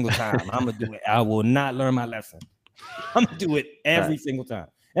every single time. I'm gonna do it. I will not learn my lesson. I'm gonna do it every single time,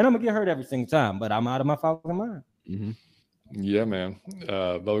 and I'm gonna get hurt every single time. But I'm out of my Falcon mind. Yeah, man.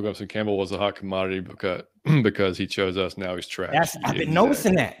 Bubba Gumpson Campbell was a hot commodity because he chose us. Now he's trash. I've been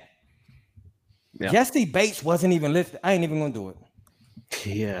noticing that. Yeah. Jesse Bates wasn't even listed. I ain't even gonna do it.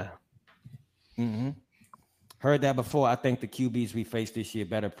 Yeah. Heard that before. I think the QBs we face this year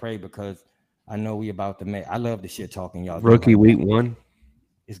better pray because I know we about to make. I love the shit talking y'all. Rookie week 1.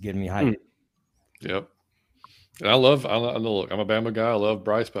 It's getting me hyped. Yep. And I look, I'm a Bama guy. I love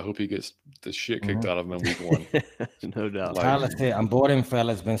Bryce, but I hope he gets the shit kicked out of him in week 1. No doubt. Tyler said, I'm bored and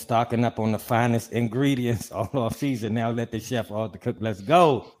fellas been stocking up on the finest ingredients all off season. Now let the chef order cook. Let's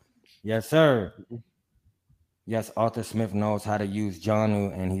go. Yes, sir. Yes, Arthur Smith knows how to use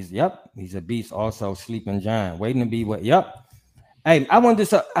Johnu, and he's a beast. Also, Sleeping Giant, waiting to be what? Yep. Hey, I want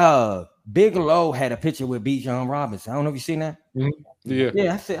this. Big Low had a picture with Bijan Robinson. I don't know if you seen that.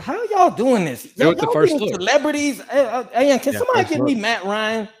 Yeah. I said, how y'all doing this? Y'all the first look. Celebrities. Can somebody give me Matt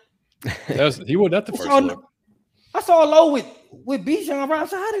Ryan? He wasn't at the first look. I saw Low with Bijan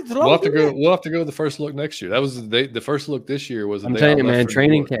Robinson. How did Low? We'll have to go to the first look next year. That was the first look this year. I'm telling you, man.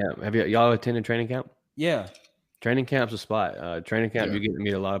 Training camp. Have y'all attended training camp? Yeah. Training camp's a spot. Training camp, you get to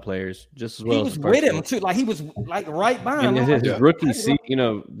meet a lot of players just as well. He was with him too. Like he was like right by him. His rookies,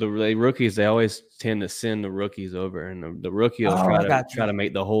 the rookies, they always tend to send the rookies over, and the rookie will try to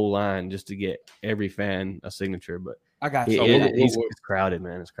make the whole line just to get every fan a signature. But I got you. It's crowded,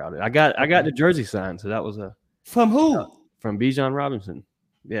 man. It's crowded. I got the jersey signed, so that was from who? From Bijan Robinson.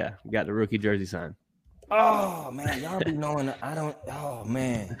 Yeah, got the rookie jersey signed. Oh man, y'all be knowing that I don't. Oh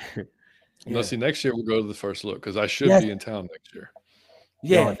man. No, see, next year we'll go to the first look because I should be in town next year.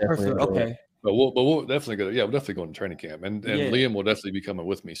 Yeah, first look. Okay. But we'll definitely go. Yeah, we'll definitely go to training camp, and Liam will definitely be coming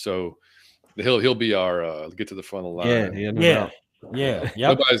with me. So he'll be our get to the front of the line. Yeah.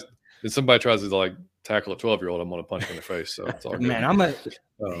 If somebody tries to like tackle a 12-year-old, I'm gonna punch him in the face. So it's all good. Man, I'm gonna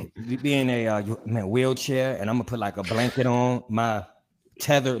be in a wheelchair, and I'm gonna put like a blanket on my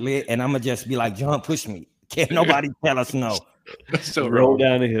tethered lid, and I'm gonna just be like, John, push me. Can't nobody tell us no. So roll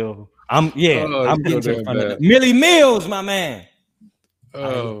down the hill. I'm getting to the front of it. Millie Mills, my man.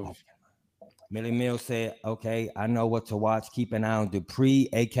 Oh. Millie Mills said, okay, I know what to watch. Keep an eye on Dupree,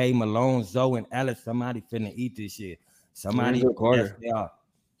 A.K. Malone, Zoe, and Ellis. Somebody finna eat this shit. Somebody. Yes, they are.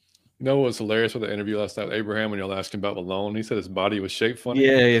 You know what's hilarious with the interview last night with Abraham when y'all asked him about Malone? He said his body was shaped funny.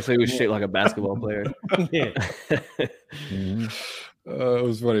 Yeah, so he was shaped like a basketball player. It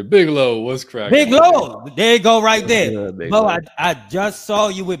was funny. Big Low was cracking. Big Low. There you go right there. Bo, I just saw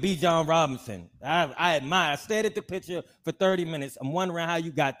you with Bijan Robinson. I admire. I stared at the picture for 30 minutes. I'm wondering how you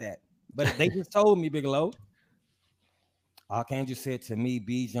got that. But they just told me, Big Low. Archangel said to me,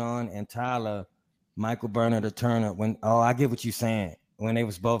 Bijan and Tyler, Michael Bernard, the Turner. I get what you're saying. When they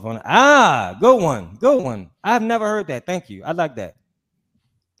was both on. Good one. I've never heard that. Thank you. I like that.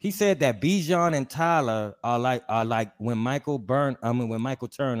 He said that Bijan and Tyler are like when Michael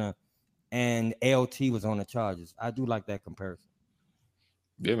Turner and LT was on the Chargers. I do like that comparison.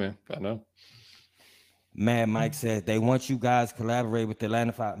 Yeah, man. I know. Mad Mike says they want you guys to collaborate with the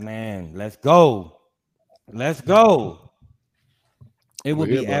Atlanta Falcons. Man, let's go. It would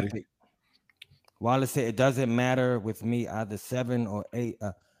be epic. Wallace said it doesn't matter with me either 7 or 8.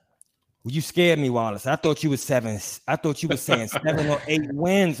 You scared me, Wallace. I thought you was 7. I thought you were saying 7 or 8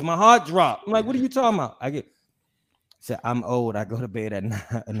 wins. My heart dropped. I'm like, what are you talking about? Said, I'm old. I go to bed at night.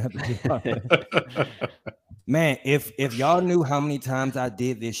 Another Man, if y'all knew how many times I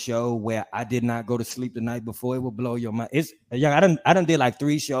did this show where I did not go to sleep the night before, it would blow your mind. It's I done did like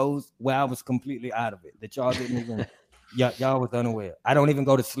 3 shows where I was completely out of it. That y'all didn't even y'all was unaware. I don't even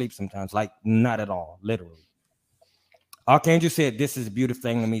go to sleep sometimes, like not at all, literally. Archangel said, this is a beautiful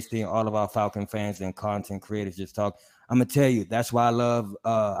thing to me, seeing all of our Falcon fans and content creators just talk. I'm gonna tell you, that's why I love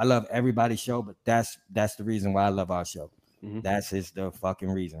everybody's show, but that's the reason why I love our show. That's the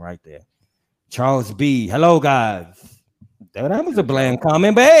fucking reason right there. Charles B, hello guys. That was a bland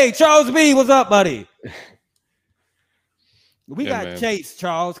comment, but hey, Charles B, what's up, buddy? We got man. Chase,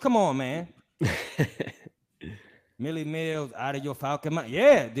 Charles. Come on, man. Millie Mills out of your Falcon mind.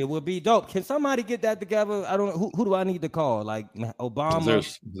 Yeah, there will be dope. Can somebody get that together? I don't know. Who do I need to call? Like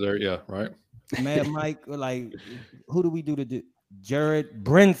Obama? Yeah, right. Mad Mike, like who do we do to do? Jared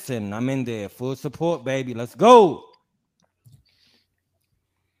Brinson. I'm in there. Full support, baby. Let's go.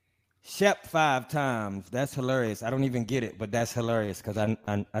 Shep 5 times. That's hilarious. I don't even get it, but that's hilarious because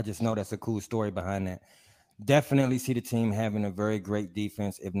I just know that's a cool story behind that. Definitely see the team having a very great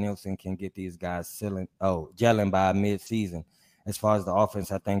defense if Nielsen can get these guys gelling by mid-season. As far as the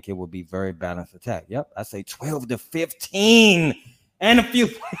offense, I think it will be very balanced attack. Yep, I say 12 to 15 and a few.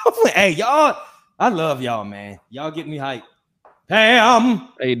 Hey, y'all, I love y'all, man. Y'all get me hyped. Pam. How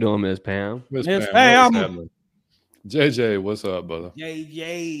you doing, Miss Pam? Miss Pam. JJ, what's up, brother?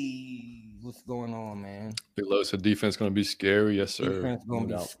 JJ, what's going on, man? Bigelow said defense going to be scary. Yes, sir. Defense going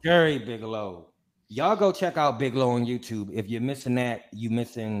to be scary, Bigelow. Y'all go check out Bigelow on YouTube. If you're missing that, you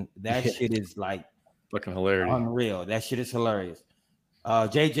missing that shit is like fucking hilarious. Unreal. That shit is hilarious.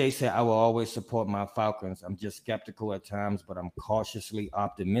 JJ said, I will always support my Falcons. I'm just skeptical at times, but I'm cautiously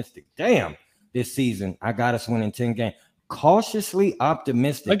optimistic. Damn, this season, I got us winning 10 games. Cautiously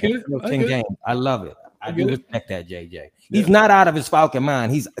optimistic. I get it. 10 games. I love it. I do respect that, JJ. Yeah. He's not out of his Falcon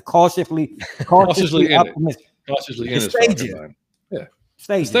mind. He's cautiously optimistic. Cautiously in his Falcon mind. Yeah.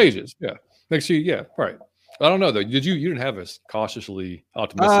 Stages. Yeah. Next year, yeah, right. I don't know though. You didn't have us cautiously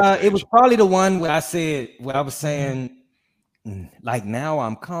optimistic? It was probably the one where I was saying, like now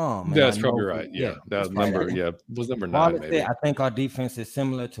I'm calm. That's probably right. Yeah, that was number. Right. Yeah, it was number 9. Maybe. Said, I think our defense is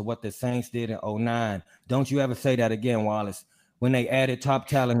similar to what the Saints did in 2009. Don't you ever say that again, Wallace? When they added top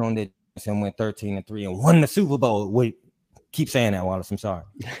talent on their and went 13-3 and won the Super Bowl. Wait, keep saying that, Wallace. I'm sorry.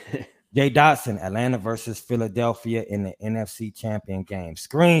 Jay Dotson, Atlanta versus Philadelphia in the NFC champion game.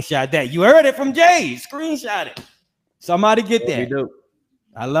 Screenshot that. You heard it from Jay. Screenshot it. Somebody get that.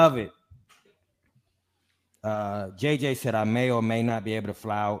 I love it. JJ said, I may or may not be able to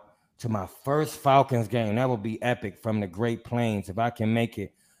fly out to my first Falcons game. That would be epic from the Great Plains. If I can make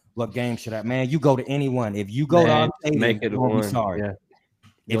it, what game should I? Man, you go to anyone. If you go to our stadium, make it I'm sorry. Yeah.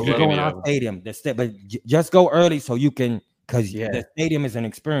 If you go in our stadium, but just go early so you can. Because the stadium is an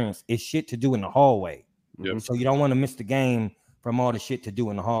experience. It's shit to do in the hallway. Yep. So you don't want to miss the game from all the shit to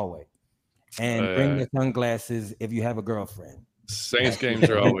do in the hallway. And bring your sunglasses if you have a girlfriend. Saints games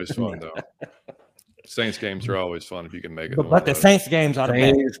are always fun, though. Saints games are always fun if you can make it. But the Saints games are the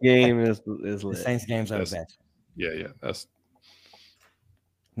best. Saints game is lit. The Saints games are the best. Yeah. That's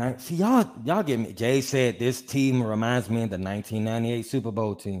now, see, y'all get me. Jay said this team reminds me of the 1998 Super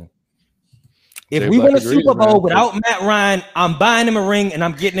Bowl team. If we win a Super Bowl without Matt Ryan, I'm buying him a ring and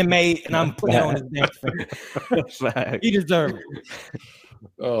I'm getting it made and I'm putting it on his damn finger. He deserves it.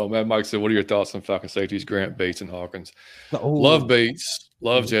 Oh, man. Mike said, what are your thoughts on Falcon safeties, Grant, Bates, and Hawkins? Love Bates.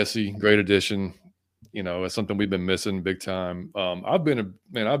 Love Jesse. Great addition. You know, it's something we've been missing big time. I've been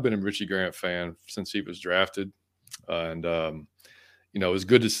a Richie Grant fan since he was drafted. And, you know, it was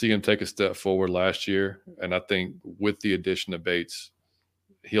good to see him take a step forward last year. And I think with the addition of Bates,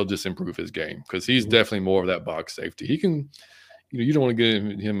 he'll just improve his game because he's definitely more of that box safety. He can, you know, you don't want to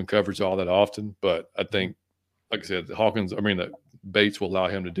get him in coverage all that often, but I think, like I said, that Bates will allow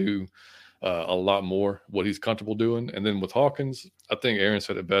him to do a lot more what he's comfortable doing. And then with Hawkins, I think Aaron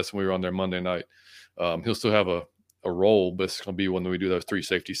said it best when we were on there Monday night. He'll still have a role, but it's going to be when we do those 3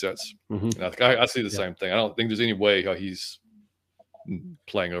 safety sets. And I see the same thing. I don't think there's any way how he's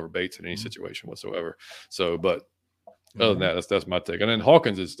playing over Bates in any situation whatsoever. So, but other than that, that's my take. And then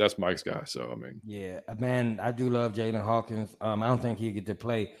Hawkins that's Mike's guy. So I mean, yeah, man, I do love Jalen Hawkins. I don't think he'll get to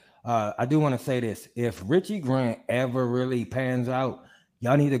play. I do want to say this: if Richie Grant ever really pans out,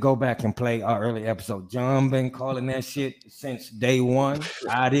 y'all need to go back and play our early episode. John been calling that shit since day one.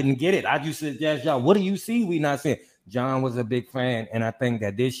 I didn't get it. I just suggest y'all, what do you see? We not seeing. John was a big fan, and I think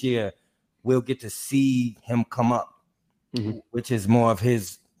that this year we'll get to see him come up, which is more of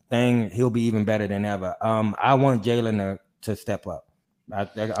his thing. He'll be even better than ever. I want Jalen to step up.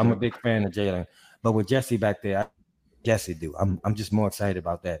 I'm a big fan of Jalen, but with Jesse back there, Jesse do. I'm just more excited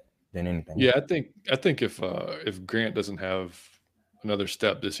about that than anything. Yeah, I think if Grant doesn't have another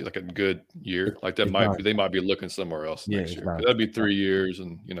step this year, like a good year, like that they might be looking somewhere else next year. That'd be 3 years,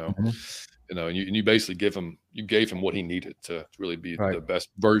 and and you basically gave him what he needed to really be the best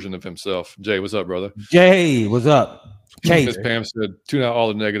version of himself. Jay, what's up, brother? Jay, what's up? Miss Pam said, tune out all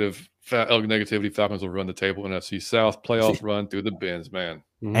the negativity. Falcons will run the table. NFC South playoffs run through the bins, man.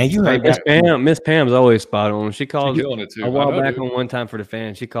 And you heard Miss Pam's always spot on. She called it too. A while back on One Time for the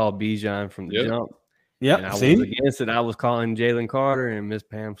Fan. She called Bijan from the jump. Yep. And I was against it. I was calling Jalen Carter, and Miss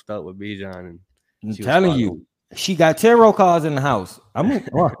Pam stuck with Bijan. And I'm telling you, she got tarot cards in the house. I'm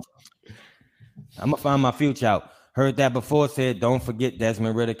gonna find my future out. Heard that before. Said, don't forget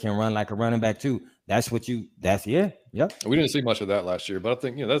Desmond Ridder can run like a running back too. Yep. We didn't see much of that last year, but I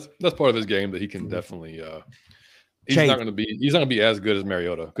think that's part of his game that he can definitely. He's not going to be as good as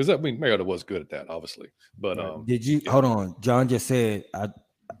Mariota, because Mariota was good at that, obviously. But did you hold on? John just said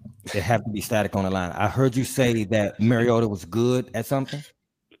it have to be static on the line. I heard you say that Mariota was good at something.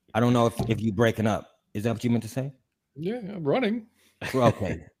 I don't know if you breaking up. Is that what you meant to say? Yeah, I'm running.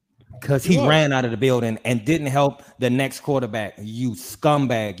 Okay. Because he ran out of the building and didn't help the next quarterback. You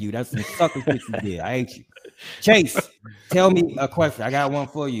scumbag, you. That's some sucker shit you did. I hate you. Chase, tell me a question. I got one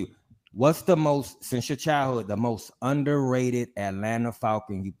for you. What's since your childhood, the most underrated Atlanta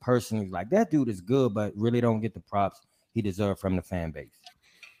Falcon you personally like? That dude is good, but really don't get the props he deserved from the fan base.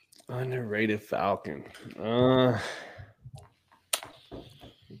 Underrated Falcon.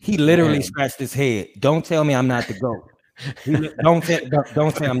 He literally scratched his head. Don't tell me I'm not the GOAT. Don't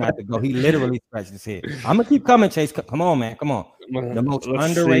say I'm not the GOAT. He literally scratched his head. I'm gonna keep coming, Chase. Come on, man. Come on. The most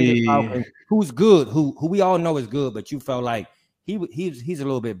underrated Falcon, who's good, who we all know is good, but you felt like he's a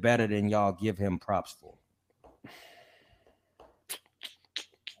little bit better than y'all give him props for.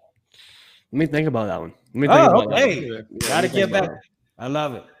 Let me think about that one. Okay. Gotta get back. I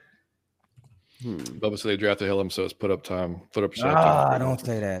love it. Bubba said they drafted Hillum, so it's put up time. Don't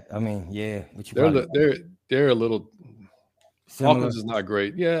say that. I mean, yeah, but they're a little. Similar. Hawkins is not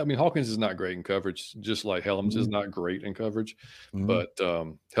great. Yeah, I mean Hawkins is not great in coverage, just like Hellums is not great in coverage. But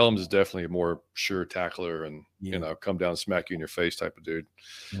Hellums is definitely a more sure tackler and come down and smack you in your face type of dude.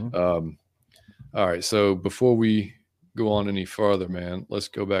 All right, so before we go on any farther, man, let's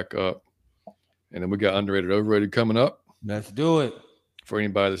go back up, and then we got underrated, overrated coming up. Let's do it. For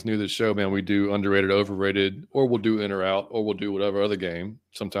anybody that's new to the show, man, we do underrated, overrated, or we'll do in or out, or we'll do whatever other game.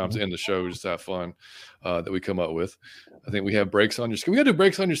 Sometimes in the show, just have fun that we come up with. I think we have breaks on your skates. We got to do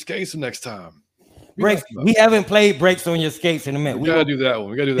breaks on your skates next time. We haven't played breaks on your skates in a minute. We got to do that one.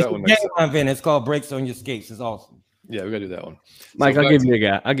 We got to do that one next time. It's called breaks on your skates. It's awesome. Yeah, we got to do that one. Mike, I'll give you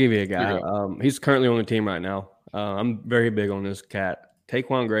a guy. He's currently on the team right now. I'm very big on this cat,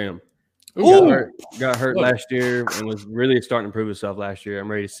 Taquan Graham. Got hurt last year and was really starting to prove himself last year.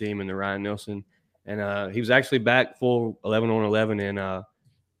 I'm ready to see him in the Ryan Nielsen. And he was actually back full 11-on-11 in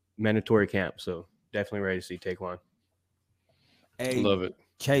mandatory camp. So definitely ready to see Taquan. Hey, love it.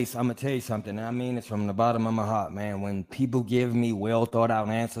 Chase, I'm going to tell you something. I mean, it's from the bottom of my heart, man. When people give me well thought out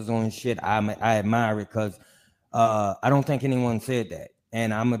answers on shit, I admire it because I don't think anyone said that.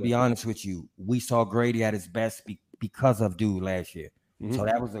 And I'm going to be honest with you. We saw Grady at his best because of dude last year. So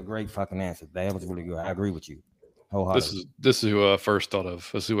that was a great fucking answer. That was really good. I agree with you. This is who I first thought of.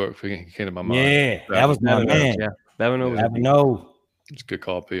 This is what came to my mind. Yeah, that was my man. Bevino. It's a good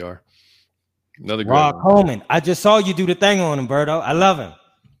call, PR. Another Rod Coleman. I just saw you do the thing on him, Berto. I love him.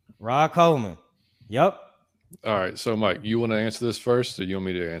 Rod Coleman. Yep. All right. So, Mike, you want to answer this first, or you want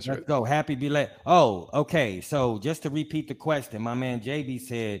me to answer it? Let's go. Happy belated. Oh, okay. So just to repeat the question, my man JB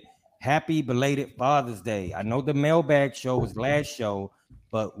said, happy belated Father's Day. I know the mailbag show was last show,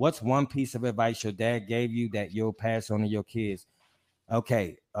 but what's one piece of advice your dad gave you that you'll pass on to your kids?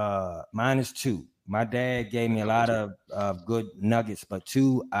 Okay. Mine is two. My dad gave me a lot of good nuggets, but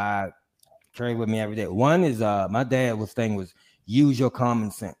two I carry with me every day. One is my dad was use your common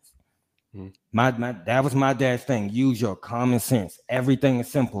sense. That was my dad's thing. Use your common sense. Everything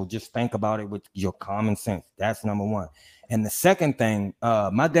is simple. Just think about it with your common sense. That's number one. And the second thing,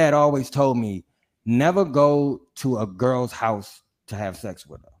 my dad always told me, never go to a girl's house to have sex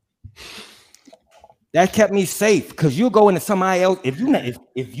with her. That kept me safe because you'll go into somebody else. If you're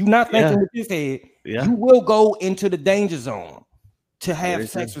not thinking with this head, you will go into the danger zone to have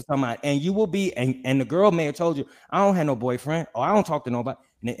sex with somebody, and you will be. And the girl may have told you, I don't have no boyfriend, or I don't talk to nobody.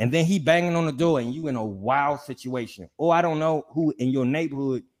 And then he banging on the door, and you in a wild situation. Or I don't know who in your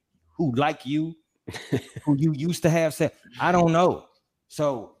neighborhood who like you, who you used to have sex. I don't know.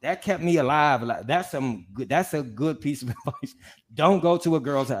 So that kept me alive. Like that's a good piece of advice. Don't go to a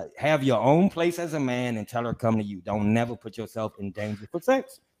girl's house. Have your own place as a man and tell her come to you. Don't never put yourself in danger for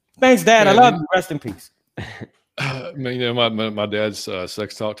sex. Thanks, Dad. I love you. Rest in peace. My dad's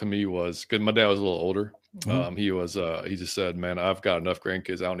sex talk to me was because my dad was a little older. He just said, "Man, I've got enough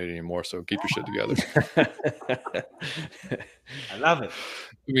grandkids. I don't need any more. So keep your shit together." I love it.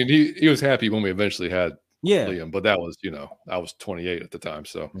 I mean, he was happy when we eventually had Liam, but that was, I was 28 at the time,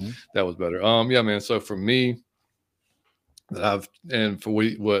 so that was better. Yeah, man. So for me, what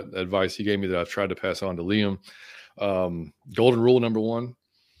advice he gave me that I've tried to pass on to Liam, golden rule number one.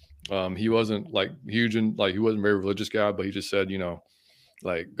 He wasn't like huge and like he wasn't a very religious guy, but he just said,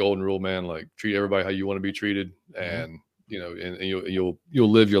 like golden rule, man, like treat everybody how you want to be treated, and and you'll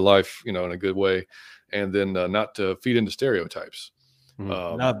live your life, in a good way, and then not to feed into stereotypes.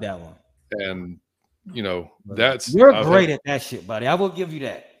 Love that one. And you're great at that shit, buddy. I will give you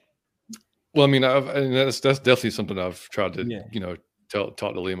that. Well, I mean, that's definitely something I've tried to talk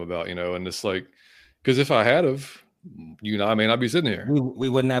to Liam about, and it's like because if I had I mean, I'd be sitting here. We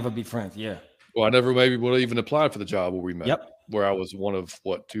would never be friends. Yeah. Well, I never maybe would have even applied for the job where we met. Yep. Where I was one of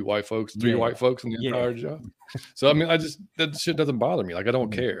three white folks in the entire job. So I mean, that shit doesn't bother me. Like I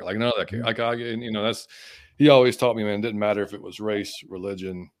don't care. Like none of that care. Like he always taught me, man. It didn't matter if it was race,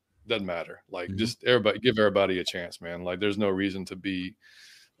 religion, doesn't matter. Like just give everybody a chance, man. Like there's no reason to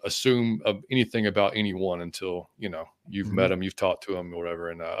assume of anything about anyone until you've met them, you've talked to them, or whatever.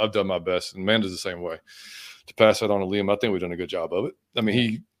 And I've done my best, and Amanda's the same way. To pass that on to Liam, I think we've done a good job of it. I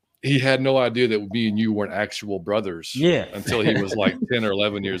mean, he had no idea that me and you weren't actual brothers until he was like 10 or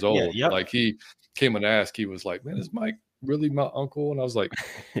 11 years old. Like he came and asked, he was like, "Man, is Mike really my uncle?" And I was like,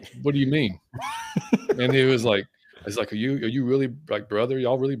 "What do you mean?" And he was like, "It's like, are you really like brother?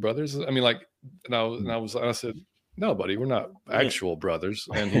 Y'all really brothers?" I mean, like, and I said, "No, buddy, we're not actual brothers."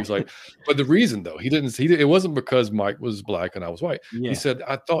 And he was like, "But the reason though, it wasn't because Mike was black and I was white." He said,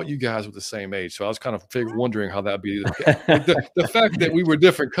 "I thought you guys were the same age, so I was kind of wondering how that'd be." The fact that we were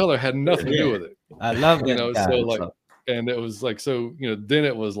different color had nothing to do with it. I love that. So like, and it was like, so then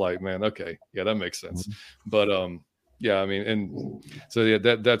it was like, man, okay, yeah, that makes sense. But yeah, I mean, and so yeah,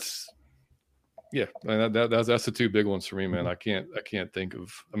 that's the two big ones for me, man. I can't think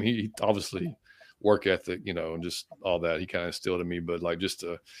of. I mean, he obviously. Work ethic, and just all that he kind of instilled in me, but like just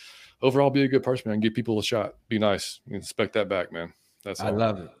to overall be a good person, man, give people a shot, be nice, and expect that back, man. That's all. I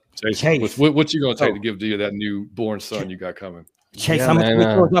love it. Chase. What you gonna take to give to you that newborn son you got coming? Chase, I'm gonna switch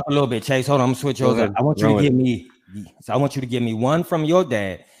yours up a little bit. Chase, hold on, I'm gonna switch yours up. I want you to give me one from your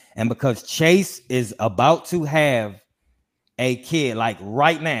dad, and because Chase is about to have a kid, like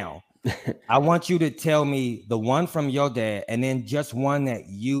right now. I want you to tell me the one from your dad, and then just one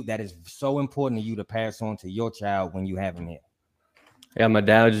that is so important to you to pass on to your child when you have him here. Yeah, my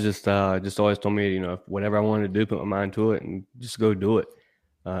dad just always told me, whatever I wanted to do, put my mind to it, and just go do it,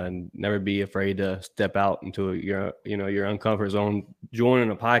 and never be afraid to step out into your uncomfort zone. Joining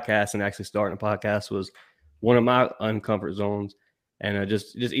a podcast and actually starting a podcast was one of my uncomfort zones, and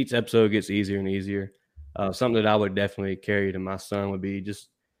just each episode gets easier and easier. Something that I would definitely carry to my son would be just.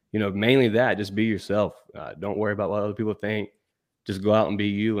 Mainly that, just be yourself. Don't worry about what other people think. Just go out and be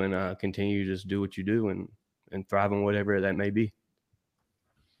you and continue to just do what you do and thrive on whatever that may be.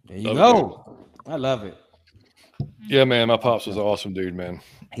 There you go. I love it. Yeah, man. My pops was an awesome dude, man.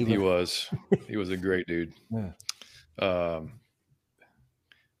 He was a great dude. Yeah.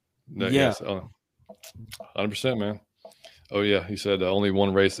 Yes, 100%, man. Oh yeah, he said only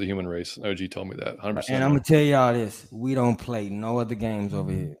one race, the human race. OG told me that. 100%. And I'm gonna tell y'all this: we don't play no other games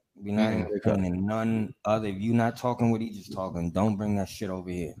over here. We're not even in none other. If you're not talking what he's just talking, don't bring that shit over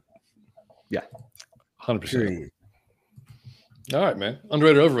here. Yeah, 100%. All right, man.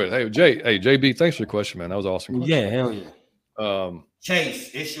 Underrated, overrated. Hey, JB, thanks for the question, man. That was awesome question. Yeah, hell yeah. Chase,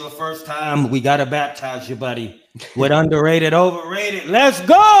 it's your first time. We gotta baptize you, buddy, with underrated, overrated. Let's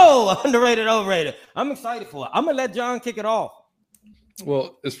go, underrated, overrated. I'm excited for it. I'm gonna let John kick it off.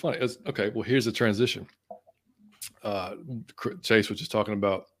 Well, it's funny. Okay. Well, here's the transition. Chase was just talking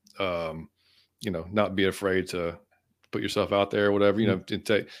about, not be afraid to put yourself out there or whatever.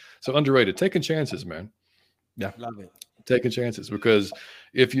 So underrated, taking chances, man. Yeah, love it. Taking chances, because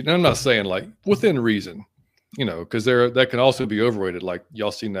I'm not saying like within reason. Because that can also be overrated. Like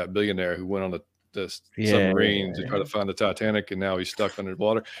y'all seen that billionaire who went on the submarine to try to find the Titanic, and now he's stuck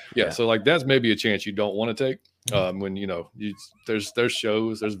underwater. Yeah. So like that's maybe a chance you don't want to take. When there's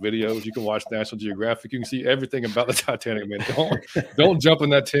shows, there's videos you can watch, National Geographic. You can see everything about the Titanic, man. Don't jump in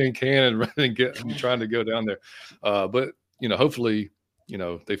that tin can and trying to go down there. But hopefully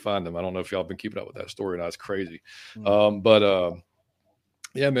they find them. I don't know if y'all been keeping up with that story or not. It's crazy. But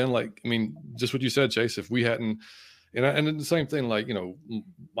Yeah, man. Like, I mean, just what you said, Chase, if we hadn't, and then the same thing, like,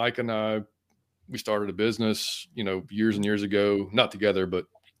 Mike and I, we started a business, years and years ago, not together, but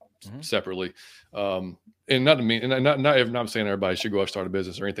separately. And not to mean, and not I'm saying everybody should go out and start a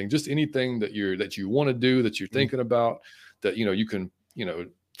business or anything, just anything that you want to do, that you're thinking about, that, you can,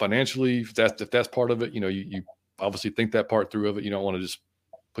 financially, if that's part of it, you obviously think that part through of it. You don't want to just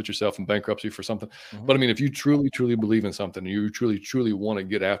put yourself in bankruptcy for something. But I mean, if you truly, truly believe in something, and you truly, truly want to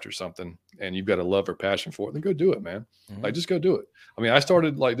get after something, and you've got a love or passion for it, then go do it, man. Like, just go do it. I mean, I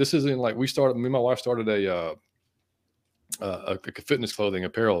started, like, this isn't like me and my wife started a fitness clothing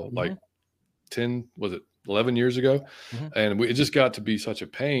apparel, like 11 years ago. And it just got to be such a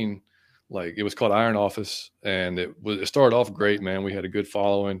pain. Like, it was called Iron Office, and it started off great, man. We had a good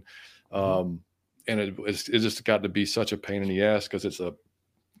following. And it just got to be such a pain in the ass, because it's a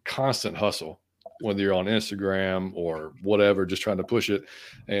constant hustle, whether you're on Instagram or whatever, just trying to push it.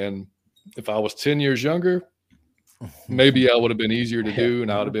 And if I was 10 years younger, maybe I would have been easier to do,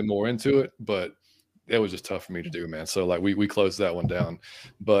 and I would have been more into it, but it was just tough for me to do, man. So, like, we closed that one down.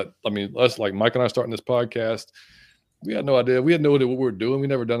 But I mean, us, like Mike and I starting this podcast, we had no idea. We had no idea what we were doing. We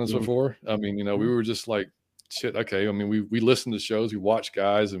never done this before. I mean, we were just like, shit, okay. I mean, we listened to shows, we watched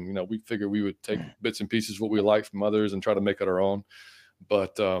guys, and, we figured we would take bits and pieces of what we like from others and try to make it our own.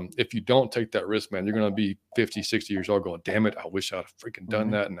 But if you don't take that risk, man, you're going to be 50, 60 years old going, damn it, I wish I'd freaking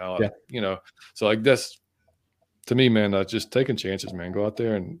done that. And now, so, like, that's, to me, man, just taking chances, man. Go out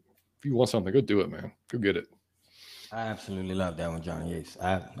there, and if you want something, go do it, man. Go get it. I absolutely love that one, Johnny Yates.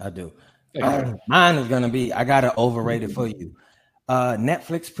 I do. Mine is going to be, I got to overrate it for you.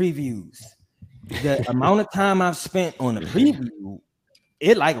 Netflix previews. The amount of time I've spent on the preview,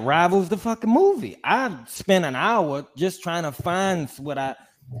 it like rivals the fucking movie. I spent an hour just trying to find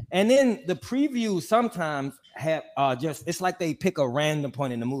and then the previews sometimes have it's like they pick a random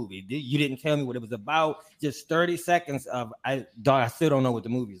point in the movie. You didn't tell me what it was about. Just 30 seconds of, I still don't know what the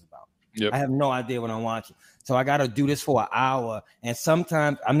movie is about. Yep. I have no idea what I'm watching. So I got to do this for an hour. And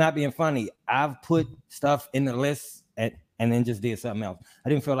sometimes, I'm not being funny, I've put stuff in the list and then just did something else. I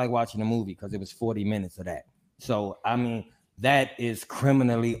didn't feel like watching a movie because it was 40 minutes of that. So, I mean, that is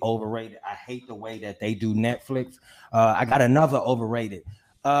criminally overrated. I hate the way that they do Netflix. I got another overrated.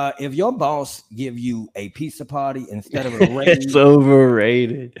 If your boss give you a pizza party instead of a raid, it's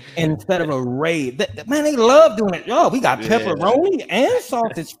overrated. Instead of a raid, man, they love doing it. Oh, we got pepperoni and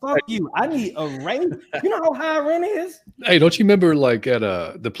sausage. Fuck you. I need a raid. You know how high rent is? Hey, don't you remember, like, at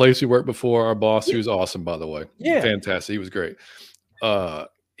the place we worked before, our boss, who was awesome, by the way. Yeah, fantastic. He was great.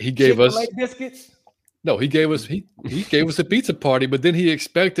 He gave us biscuits. No, he gave us a pizza party, but then he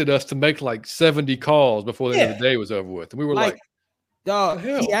expected us to make like 70 calls before the end of the day was over with. And we were like dog,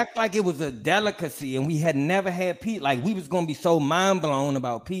 he acted like it was a delicacy, and we had never had pizza. Like, we was gonna be so mind blown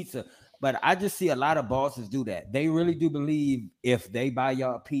about pizza. But I just see a lot of bosses do that. They really do believe if they buy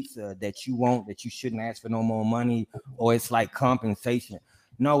y'all pizza that you shouldn't ask for no more money, or it's like compensation.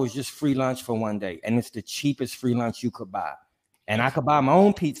 No, it's just free lunch for one day, and it's the cheapest free lunch you could buy. And I could buy my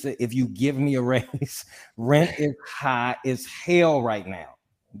own pizza if you give me a raise. Rent is high as hell right now.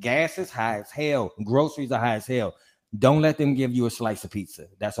 Gas is high as hell. Groceries are high as hell. Don't let them give you a slice of pizza.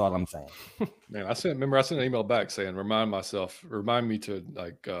 That's all I'm saying. Man, I sent an email back saying, remind me to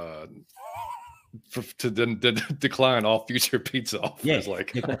like decline all future pizza offers. Yeah.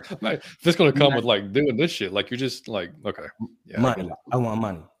 Like, if it's going to come with like doing this shit, like, you're just like, okay, yeah, money. I want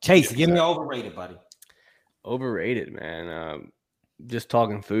money. Chase, give me overrated, buddy. Overrated, man. Just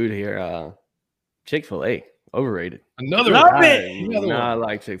talking food here. Chick-fil-A, overrated. Another love one. it. I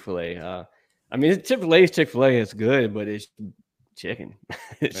like Chick-fil-A. I mean, Chick-fil-A is good, but it's chicken.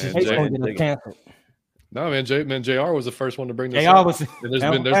 It's just chicken. No, man, JR was the first one to bring this JR up. was. There's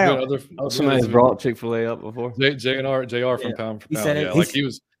been other. Somebody's brought Chick-fil-A up before. JR from Pound for Pound. Yeah, like he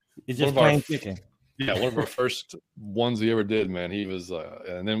was. It's just plain chicken. Yeah, one of our first ones he ever did, man. He was,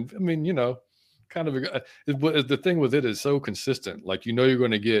 and then I mean, kind of the thing with it is so consistent. Like, you're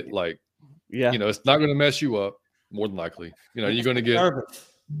going to get like, it's not going to mess you up more than likely. You're going to get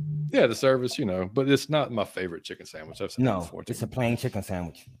the service. But it's not my favorite chicken sandwich. I've said that before too. It's a plain chicken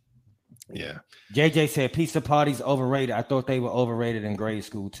sandwich. Yeah. JJ said pizza parties overrated. I thought they were overrated in grade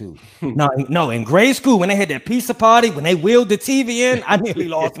school too. No, in grade school when they had that pizza party, when they wheeled the TV in, I nearly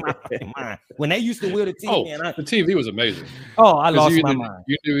lost my mind. When they used to wheel the TV in, the TV was amazing. Oh, I lost my mind.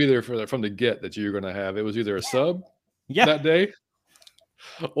 You knew either from the get that you were going to have, it was either a sub that day,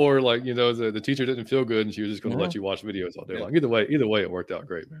 or like, the teacher didn't feel good and she was just going to let you watch videos all day long. Either way, it worked out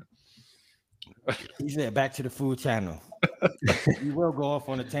great, man. He said, "Back to the food channel." You will go off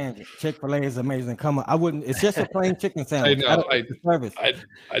on a tangent. Chick-fil-A is amazing. Come on, I wouldn't. It's just a plain chicken sandwich.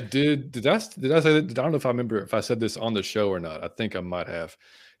 I did. Did I say that? I don't know if I remember if I said this on the show or not. I think I might have.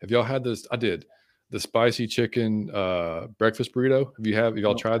 Have y'all had this? I did. The spicy chicken breakfast burrito. Have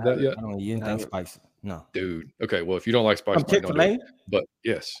y'all tried that yet? I don't eat anything spicy. No, dude. Okay, well, if you don't like spicy, Chick-fil-A. But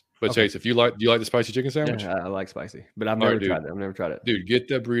yes, but okay. Chase, do you like the spicy chicken sandwich? Yeah, I like spicy, but I've never tried it. I've never tried it. Dude, get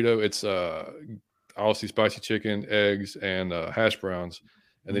that burrito. It's obviously spicy chicken, eggs, and hash browns,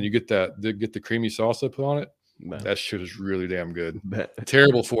 and then you get the creamy salsa put on it. That shit is really damn good.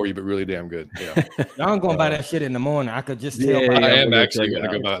 Terrible for you, but really damn good. Yeah, I'm gonna buy that shit in the morning. I could just tell. I am actually gonna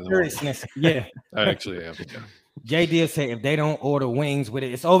go buy it in the morning. Yeah, I actually am. Yeah. Jay did say if they don't order wings with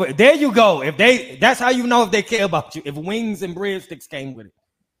it, it's over. There you go. That's how you know if they care about you. If wings and breadsticks came with it.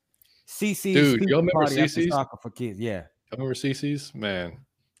 CC's, dude, y'all remember CC's? Soccer for kids, yeah. I remember CC's. Man,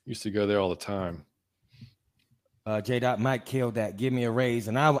 used to go there all the time. J. Mike killed that. Give me a raise,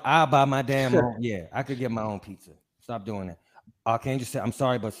 and I'll buy my damn own. Yeah, I could get my own pizza. Stop doing that. Can't just say I'm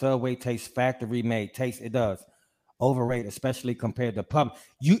sorry, but Subway tastes factory made. It does. Overrated, especially compared to Publix.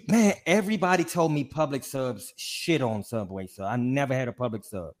 Everybody told me Publix subs shit on Subway, so I never had a Publix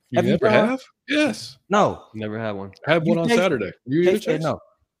sub. You never have? Yes. No. Never had one. I had one on Saturday. You no.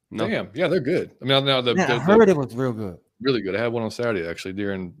 Damn. Yeah, they're good. I mean, now I heard it was real good. Really good. I had one on Saturday actually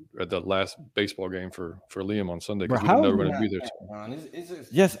at the last baseball game for Liam on Sunday because we didn't know we were going to be there.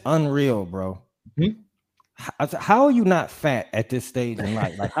 It's just unreal, bro. How are you not fat at this stage in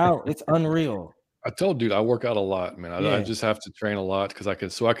life? Like how it's unreal. I told dude I work out a lot, man. I just have to train a lot because I can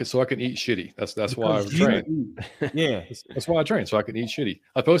eat shitty. That's why I train. Yeah, that's why I train so I can eat shitty.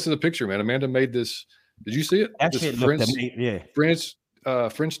 I posted a picture, man. Amanda made this. Did you see it? That shit looked amazing. Yeah,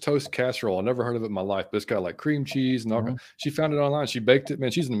 French toast casserole. I never heard of it in my life, but it's got like cream cheese and all. She found it online. She baked it.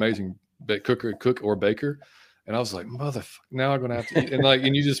 Man, she's an amazing cook or baker. And I was like, motherfucker, now I'm gonna have to eat. And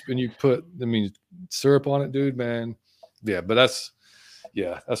you put syrup on it, dude, man. Yeah, but that's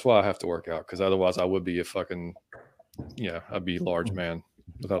why I have to work out because otherwise I would be a fucking I'd be large man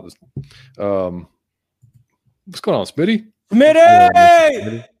without this. What's going on, Smitty?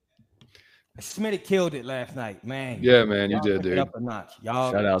 Smitty killed it last night, man. Yeah, man, you did, dude. Up a notch,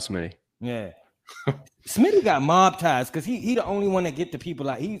 y'all. Shout out, Smitty. Yeah, Smitty got mob ties because he the only one that get the people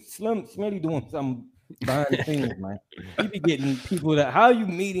like he's Slim. Smitty doing something behind the scenes, man. He be getting people that. How are you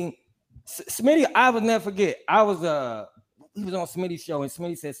meeting Smitty? I will never forget. He was on Smitty's show and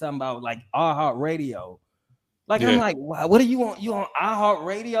Smitty said something about like iHeartRadio. Like I'm like, wow, what are you on? You on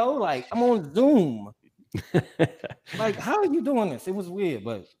iHeartRadio? Like I'm on Zoom. Like, how are you doing this? It was weird,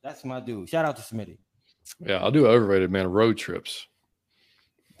 but that's my dude. Shout out to Smitty. Yeah, I'll do overrated, man. Road trips.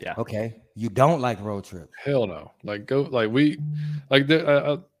 Yeah. Okay. You don't like road trips? Hell no. Like to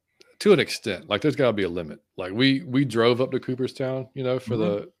an extent. Like there's got to be a limit. Like we drove up to Cooperstown,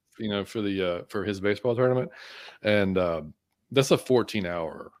 for his baseball tournament, and that's a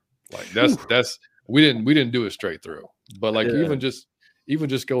 14-hour. Like that's we didn't do it straight through, but like even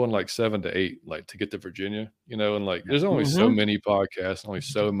just going like 7 to 8, like to get to Virginia, and like there's only so many podcasts, only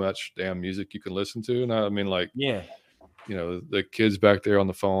so much damn music you can listen to. And I mean, like, the kids back there on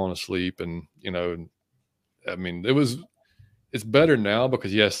the phone asleep, and I mean, it's better now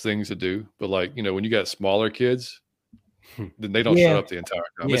because yes, things to do, but like, when you got smaller kids, then they don't shut up the entire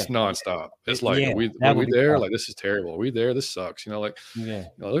time. It's nonstop. It's like, are we there? Like, this is terrible. Are we there? This sucks. Look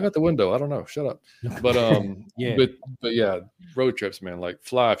out the window. I don't know. Shut up. But but yeah, road trips, man. Like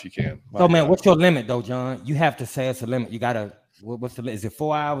fly if you can. So man, what's your limit though, John? You have to say it's a limit. You gotta. What's the limit? Is it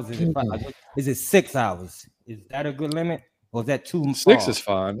 4 hours? Is it 5 hours? Is it 6 hours? Is that a good limit, or is that too far? 6 is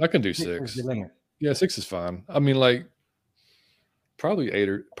fine. I can do 6. Is the limit. Yeah, 6 is fine. I mean, like probably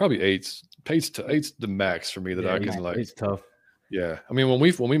 8's. 8's the max for me that I can like. It's tough. Yeah, I mean when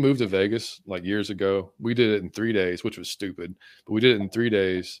we moved to Vegas like years ago, we did it in 3 days, which was stupid, but we did it in 3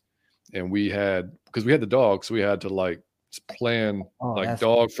 days, and because we had the dogs, so we had to like plan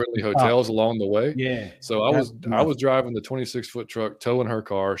dog friendly hotels along the way. Yeah. So I was driving the 26-foot truck, towing her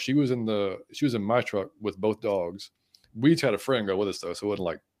car. She was in my truck with both dogs. We each had a friend go with us though, so it wasn't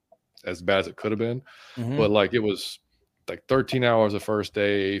like as bad as it could have been, but like it was like 13 hours the first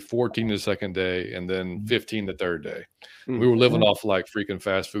day, 14 the second day, and then 15 the third day. We were living off like freaking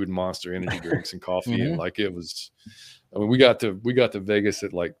fast food Monster energy drinks and coffee. And like it was, I mean, we got to Vegas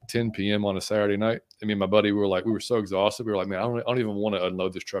at like 10 p.m. on a Saturday night. I mean, my buddy, we were so exhausted. We were like, man, I don't even want to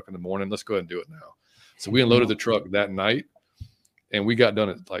unload this truck in the morning. Let's go ahead and do it now. So we unloaded the truck that night, and we got done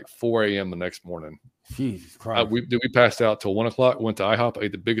at like 4 a.m. the next morning. Jesus Christ. We passed out till 1 o'clock, went to IHOP,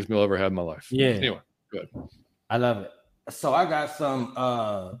 ate the biggest meal I ever had in my life. Yeah. Anyway, good. I love it. So I got some.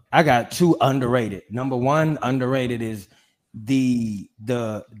 I got two underrated. Number one, underrated is the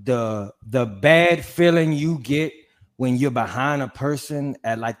bad feeling you get when you're behind a person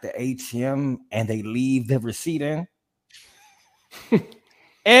at like the ATM and they leave the receipt in.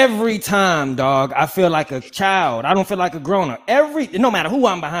 Every time, dog, I feel like a child. I don't feel like a grown-up. No matter who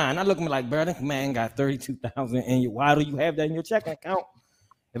I'm behind, I look at me like, bro, this man got 32,000 in you. Why do you have that in your checking account?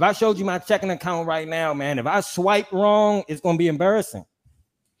 If I showed you my checking account right now, man, if I swipe wrong, it's gonna be embarrassing.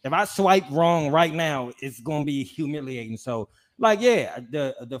 If I swipe wrong right now, it's gonna be humiliating. So, like, yeah,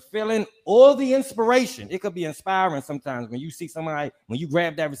 the feeling or the inspiration, it could be inspiring sometimes when you see somebody, when you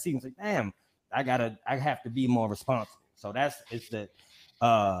grab that receipt and say, damn, I have to be more responsible. So that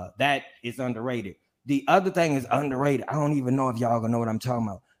is underrated. The other thing is underrated. I don't even know if y'all gonna know what I'm talking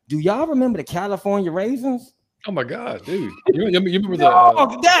about. Do y'all remember the California raisins? Oh my God, dude! You remember the?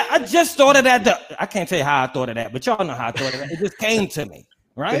 That I just thought of that. I can't tell you how I thought of that, but y'all know how I thought of that. It just came to me,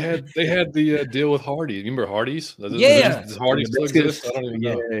 right? They had the deal with Hardy. You remember Hardee's? Yeah, does Hardee's still exist? I don't even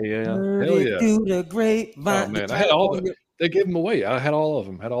know. Yeah. Hell yeah! Through the grapevine. Oh man, I had all of it. They gave them away. I had all of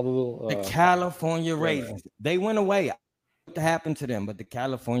them. Had all the little the California raisins. They went away. What happened to them? But the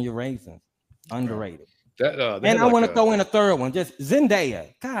California raisins, underrated. And I want to throw in a third one, just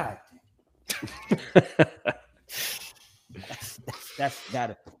Zendaya. God.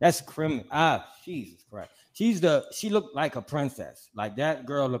 That's criminal. Jesus Christ. She looked like a princess. Like that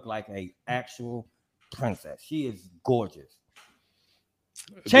girl looked like a actual princess. She is gorgeous.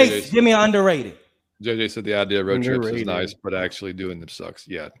 Chase, give me an underrated. JJ said the idea of road trips is nice, but actually doing them sucks.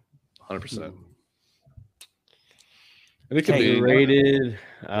 Yeah, 100%. And it could be rated.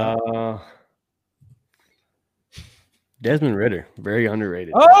 Desmond Ritter, very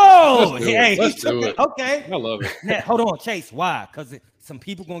underrated. Oh, hey, let's do it. Okay, I love it. Now, hold on, Chase. Why? Because some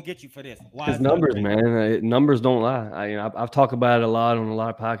people gonna get you for this. Why? His numbers, man. Numbers don't lie. I've talked about it a lot on a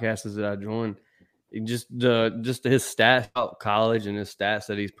lot of podcasts that I joined. Just his stats out college and his stats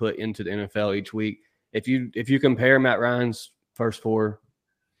that he's put into the NFL each week. If you compare Matt Ryan's first 4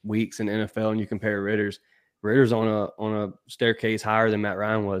 weeks in the NFL and you compare Ritter's on a staircase higher than Matt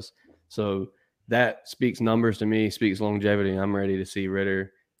Ryan was. So that speaks numbers to me, speaks longevity. I'm ready to see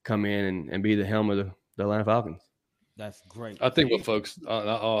Ritter come in and be the helm of the Atlanta Falcons. That's great. I think what folks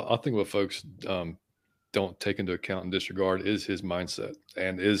don't take into account and disregard is his mindset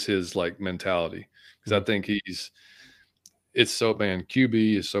and is his mentality. Because I think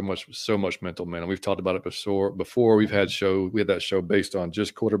QB is so much mental, man. And we've talked about it before. We had that show based on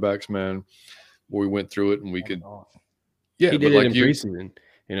just quarterbacks, man, where we went through it and we could. Yeah, he did it in preseason.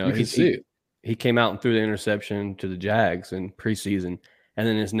 You can see it. He came out and threw the interception to the Jags in preseason, and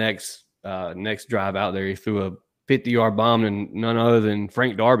then his next drive out there, he threw a 50-yard bomb to none other than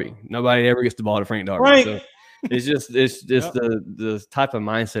Frank Darby. Nobody ever gets the ball to Frank Darby. Right. So it's just the type of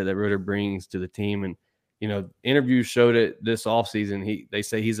mindset that Ritter brings to the team. And interviews showed it this offseason. They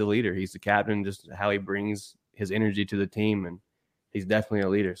say he's a leader. He's the captain. Just how he brings his energy to the team, and he's definitely a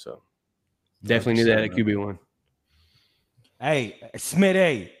leader. So definitely knew that at QB1. Hey,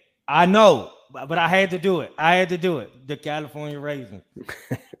 Smith, I know, but I had to do it. The California Raisins.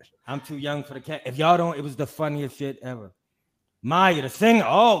 I'm too young for the cat. If y'all don't, it was the funniest shit ever. Maya the singer.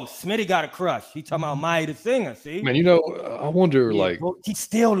 Oh, Smitty got a crush. He talking about Maya the singer. See, man. I wonder she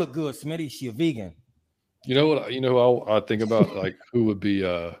still look good. Smitty, she a vegan. You know what? Who I think about who would be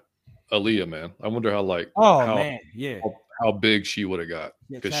Aaliyah, man. I wonder how how big she would have got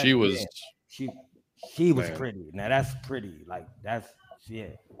because she was pretty. Now that's pretty.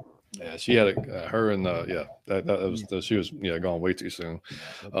 Yeah, she had her and she was gone way too soon.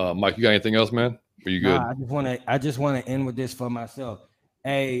 Mike, you got anything else, man? Are you good? I just want to end with this for myself.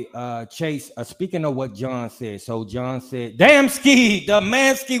 Hey, Chase, speaking of what John said. So John said, damn Ski, the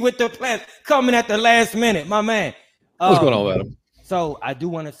man Ski with the plans coming at the last minute, my man. What's going on, Adam? So I do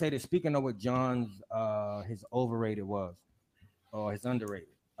want to say that speaking of what John's his overrated was, or his underrated.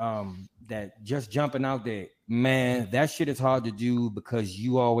 That just jumping out there, man, that shit is hard to do because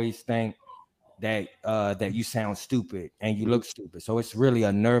you always think that you sound stupid and you look stupid. So it's really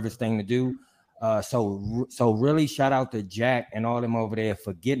a nervous thing to do. So really shout out to Jack and all them over there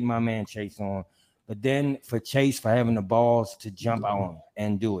for getting my man Chase on, but then for Chase for having the balls to jump on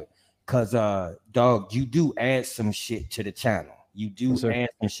and do it. Cause dog, you do add some shit to the channel. You do add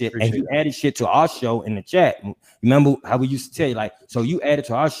some shit, and you added shit to our show in the chat. Remember how we used to tell you, so you added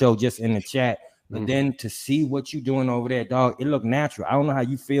to our show just in the chat, but then to see what you doing over there, dog, it looked natural. I don't know how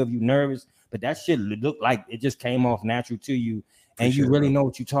you feel, if you nervous, but that shit looked like it just came off natural to you, and you really know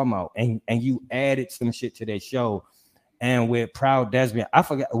what you're talking about, and you added some shit to that show, and with Proud Desmond, I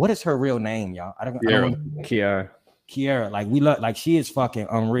forgot what is her real name, y'all. I don't Kiara. Kiera. Like, we love, like, she is fucking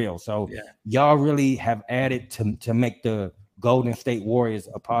unreal. So y'all really have added to make the Golden State Warriors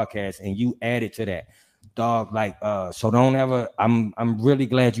a podcast, and you added to that, dog. Like, so don't ever. I'm really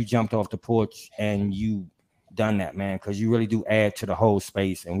glad you jumped off the porch and you done that, man, because you really do add to the whole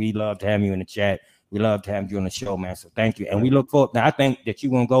space, and we love to have you in the chat. We love to have you on the show, man. So thank you, and we look forward. Now I think that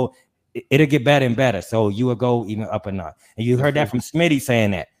you're gonna go. It'll get better and better. So you will go even up a notch. And you heard that from Smitty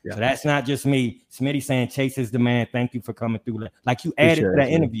saying that. Yeah. So that's not just me. Smitty saying Chase is the man. Thank you for coming through. Like, you added to that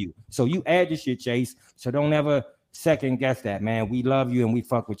interview. So you add this shit, Chase. So don't ever second guess that, man. We love you and we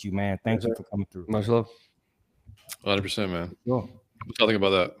fuck with you, man. Thank you for coming through. Much love. 100%, man. Sure. What's y'all think about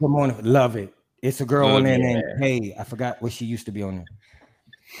that? Good morning. Love it. It's a girl on there named Hey. I forgot what she used to be on there.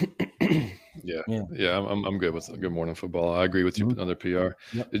 Yeah. I'm good with Good Morning Football. I agree with you on their PR.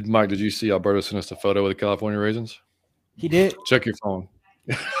 Yep. Mike, did you see Alberto sent us a photo of the California raisins? He did. Check your phone.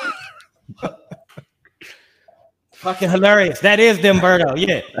 Fucking hilarious. That is them, Berto.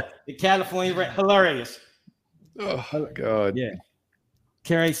 Yeah. The California hilarious. Oh, God. Yeah.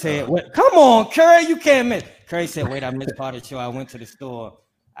 Kerry said, come on, Kerry, you can't miss. Kerry said, wait, I missed part of the show. I went to the store.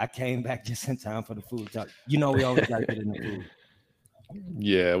 I came back just in time for the food talk. You know, we always got to get in the food.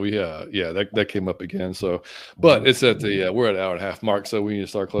 Yeah, that came up again. So, but it's at the we're at an hour and a half mark, so we need to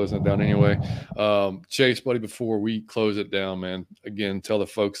start closing it down anyway. Chase, buddy, before we close it down, man, again, tell the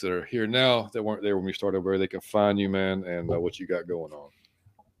folks that are here now that weren't there when we started where they can find you, man, and what you got going on.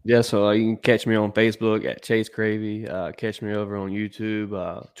 Yeah, so you can catch me on Facebook at Chase Cravey. Catch me over on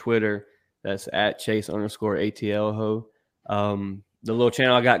YouTube, Twitter. That's at Chase_ATLho. The little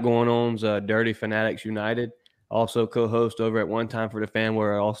channel I got going on is Dirty Fanatics United. Also co-host over at One Time for the Fan,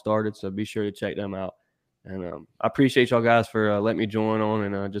 where it all started. So be sure to check them out. And I appreciate y'all guys for letting me join on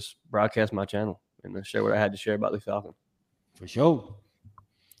and just broadcast my channel and share what I had to share about the Falcon. For sure.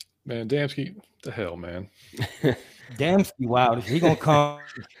 Man, Damsky, what the hell, man? Damsky, wow. He going to come.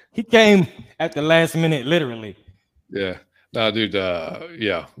 He came at the last minute, literally. Yeah. No, dude, I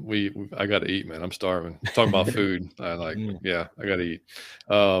got to eat, man. I'm starving. Talking about food. I got to eat.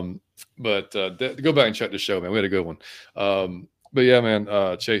 But go back and check the show, man. We had a good one. But yeah,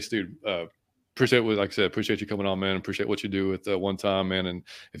 man, Chase, dude, appreciate what, like I said, appreciate you coming on, man. Appreciate what you do with One Time, man. And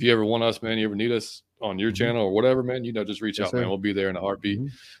if you ever want us, man, you ever need us on your channel or whatever, man, just reach out, man. We'll be there in a heartbeat.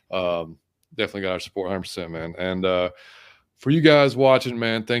 Definitely got our support 100%, man. And for you guys watching,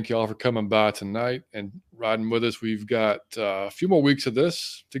 man, thank you all for coming by tonight and riding with us. We've got a few more weeks of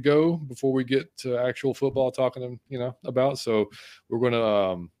this to go before we get to actual football talking, about. So we're going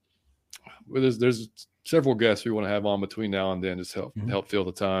to there's several guests we want to have on between now and then, just help fill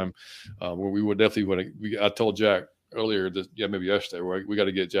the time. Where we would definitely want to. I told Jack earlier, maybe yesterday, where we got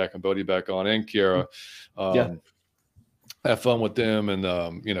to get Jack and Bodie back on, and Kiera. Have fun with them, and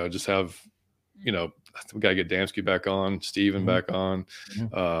just have we gotta get Damsky back on, Steven back on. We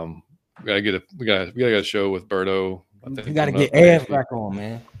gotta get a show with Berto. We gotta get Ev back on,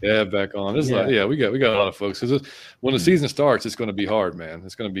 man. Ev back on. This is we got a lot of folks, because when the season starts, it's going to be hard, man.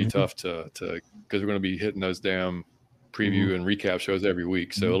 It's going to be tough to because we're going to be hitting those damn preview and recap shows every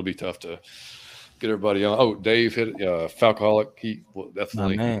week, so it'll be tough to get everybody on. Oh, Dave hit Falcoholic. He will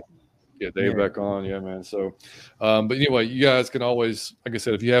definitely get Dave back on. Yeah, man. So, but anyway, you guys can always, like I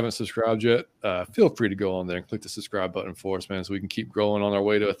said, if you haven't subscribed yet, feel free to go on there and click the subscribe button for us, man, so we can keep growing on our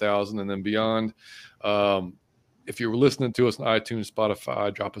way to 1,000 and then beyond. If you're listening to us on iTunes,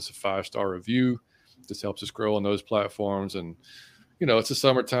 Spotify, drop us a 5-star review. This helps us grow on those platforms. And, it's the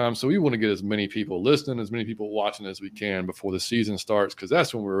summertime, so we want to get as many people listening, as many people watching as we can before the season starts, because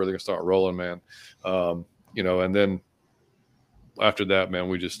that's when we're really going to start rolling, man. And then after that, man,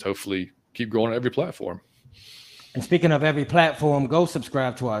 we just hopefully keep growing on every platform. And speaking of every platform, go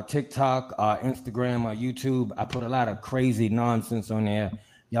subscribe to our TikTok, our Instagram, our YouTube. I put a lot of crazy nonsense on there.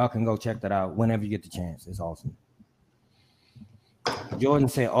 Y'all can go check that out whenever you get the chance. It's awesome. Jordan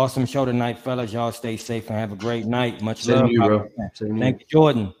said, awesome show tonight, fellas. Y'all stay safe and have a great night. Much love. You, bro. Thank you,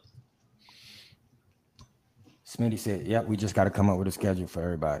 Jordan. Smitty said, yep, we just got to come up with a schedule for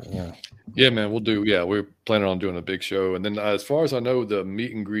everybody. Yeah, man, we'll do. Yeah, we're planning on doing a big show. And then as far as I know, the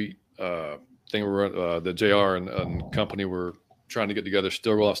meet and greet thing, the JR and company we're trying to get together,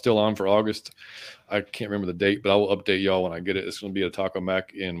 still on for August. I can't remember the date, but I will update y'all when I get it. It's going to be at Taco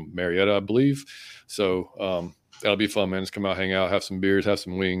Mac in Marietta, I believe. So that'll be fun, man. Just come out, hang out, have some beers, have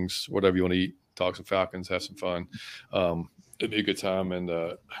some wings, whatever you want to eat, talk some Falcons, have some fun. It'll be a good time. And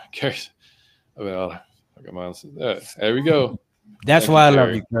Carrie, there we go. That's why I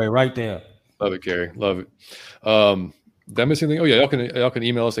love you, Carrie, right there. Love it, Carrie. Love it. Did I miss anything? Oh, yeah, y'all can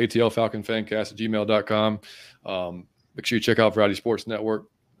email us, atlfalconfancast@gmail.com. Make sure you check out Variety Sports Network.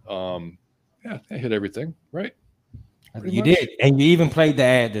 I hit everything, right? You did, and you even played the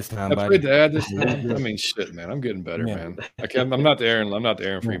ad this time, buddy. I played the ad this time. I mean, shit, man, I'm getting better, man. I'm not the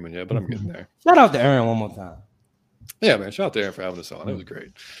Aaron Freeman yet, but I'm getting there. Shout out to Aaron one more time. Yeah, man. Shout out to Aaron for having us on. It was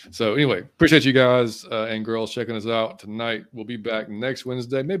great. So anyway, appreciate you guys and girls checking us out tonight. We'll be back next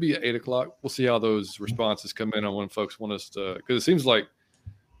Wednesday, maybe at 8:00. We'll see how those responses come in on when folks want us to, because it seems like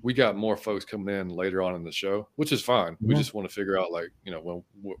we got more folks coming in later on in the show, which is fine. We just want to figure out, like, you know,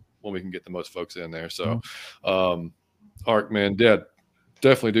 when we can get the most folks in there. So, Ark, man,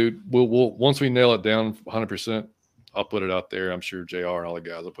 definitely, dude. We'll once we nail it down 100%, I'll put it out there. I'm sure JR and all the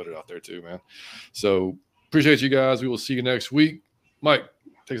guys will put it out there too, man. So appreciate you guys. We will see you next week. Mike,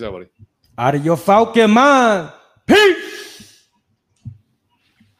 take us out, buddy. Out of your Falcon mind. Peace.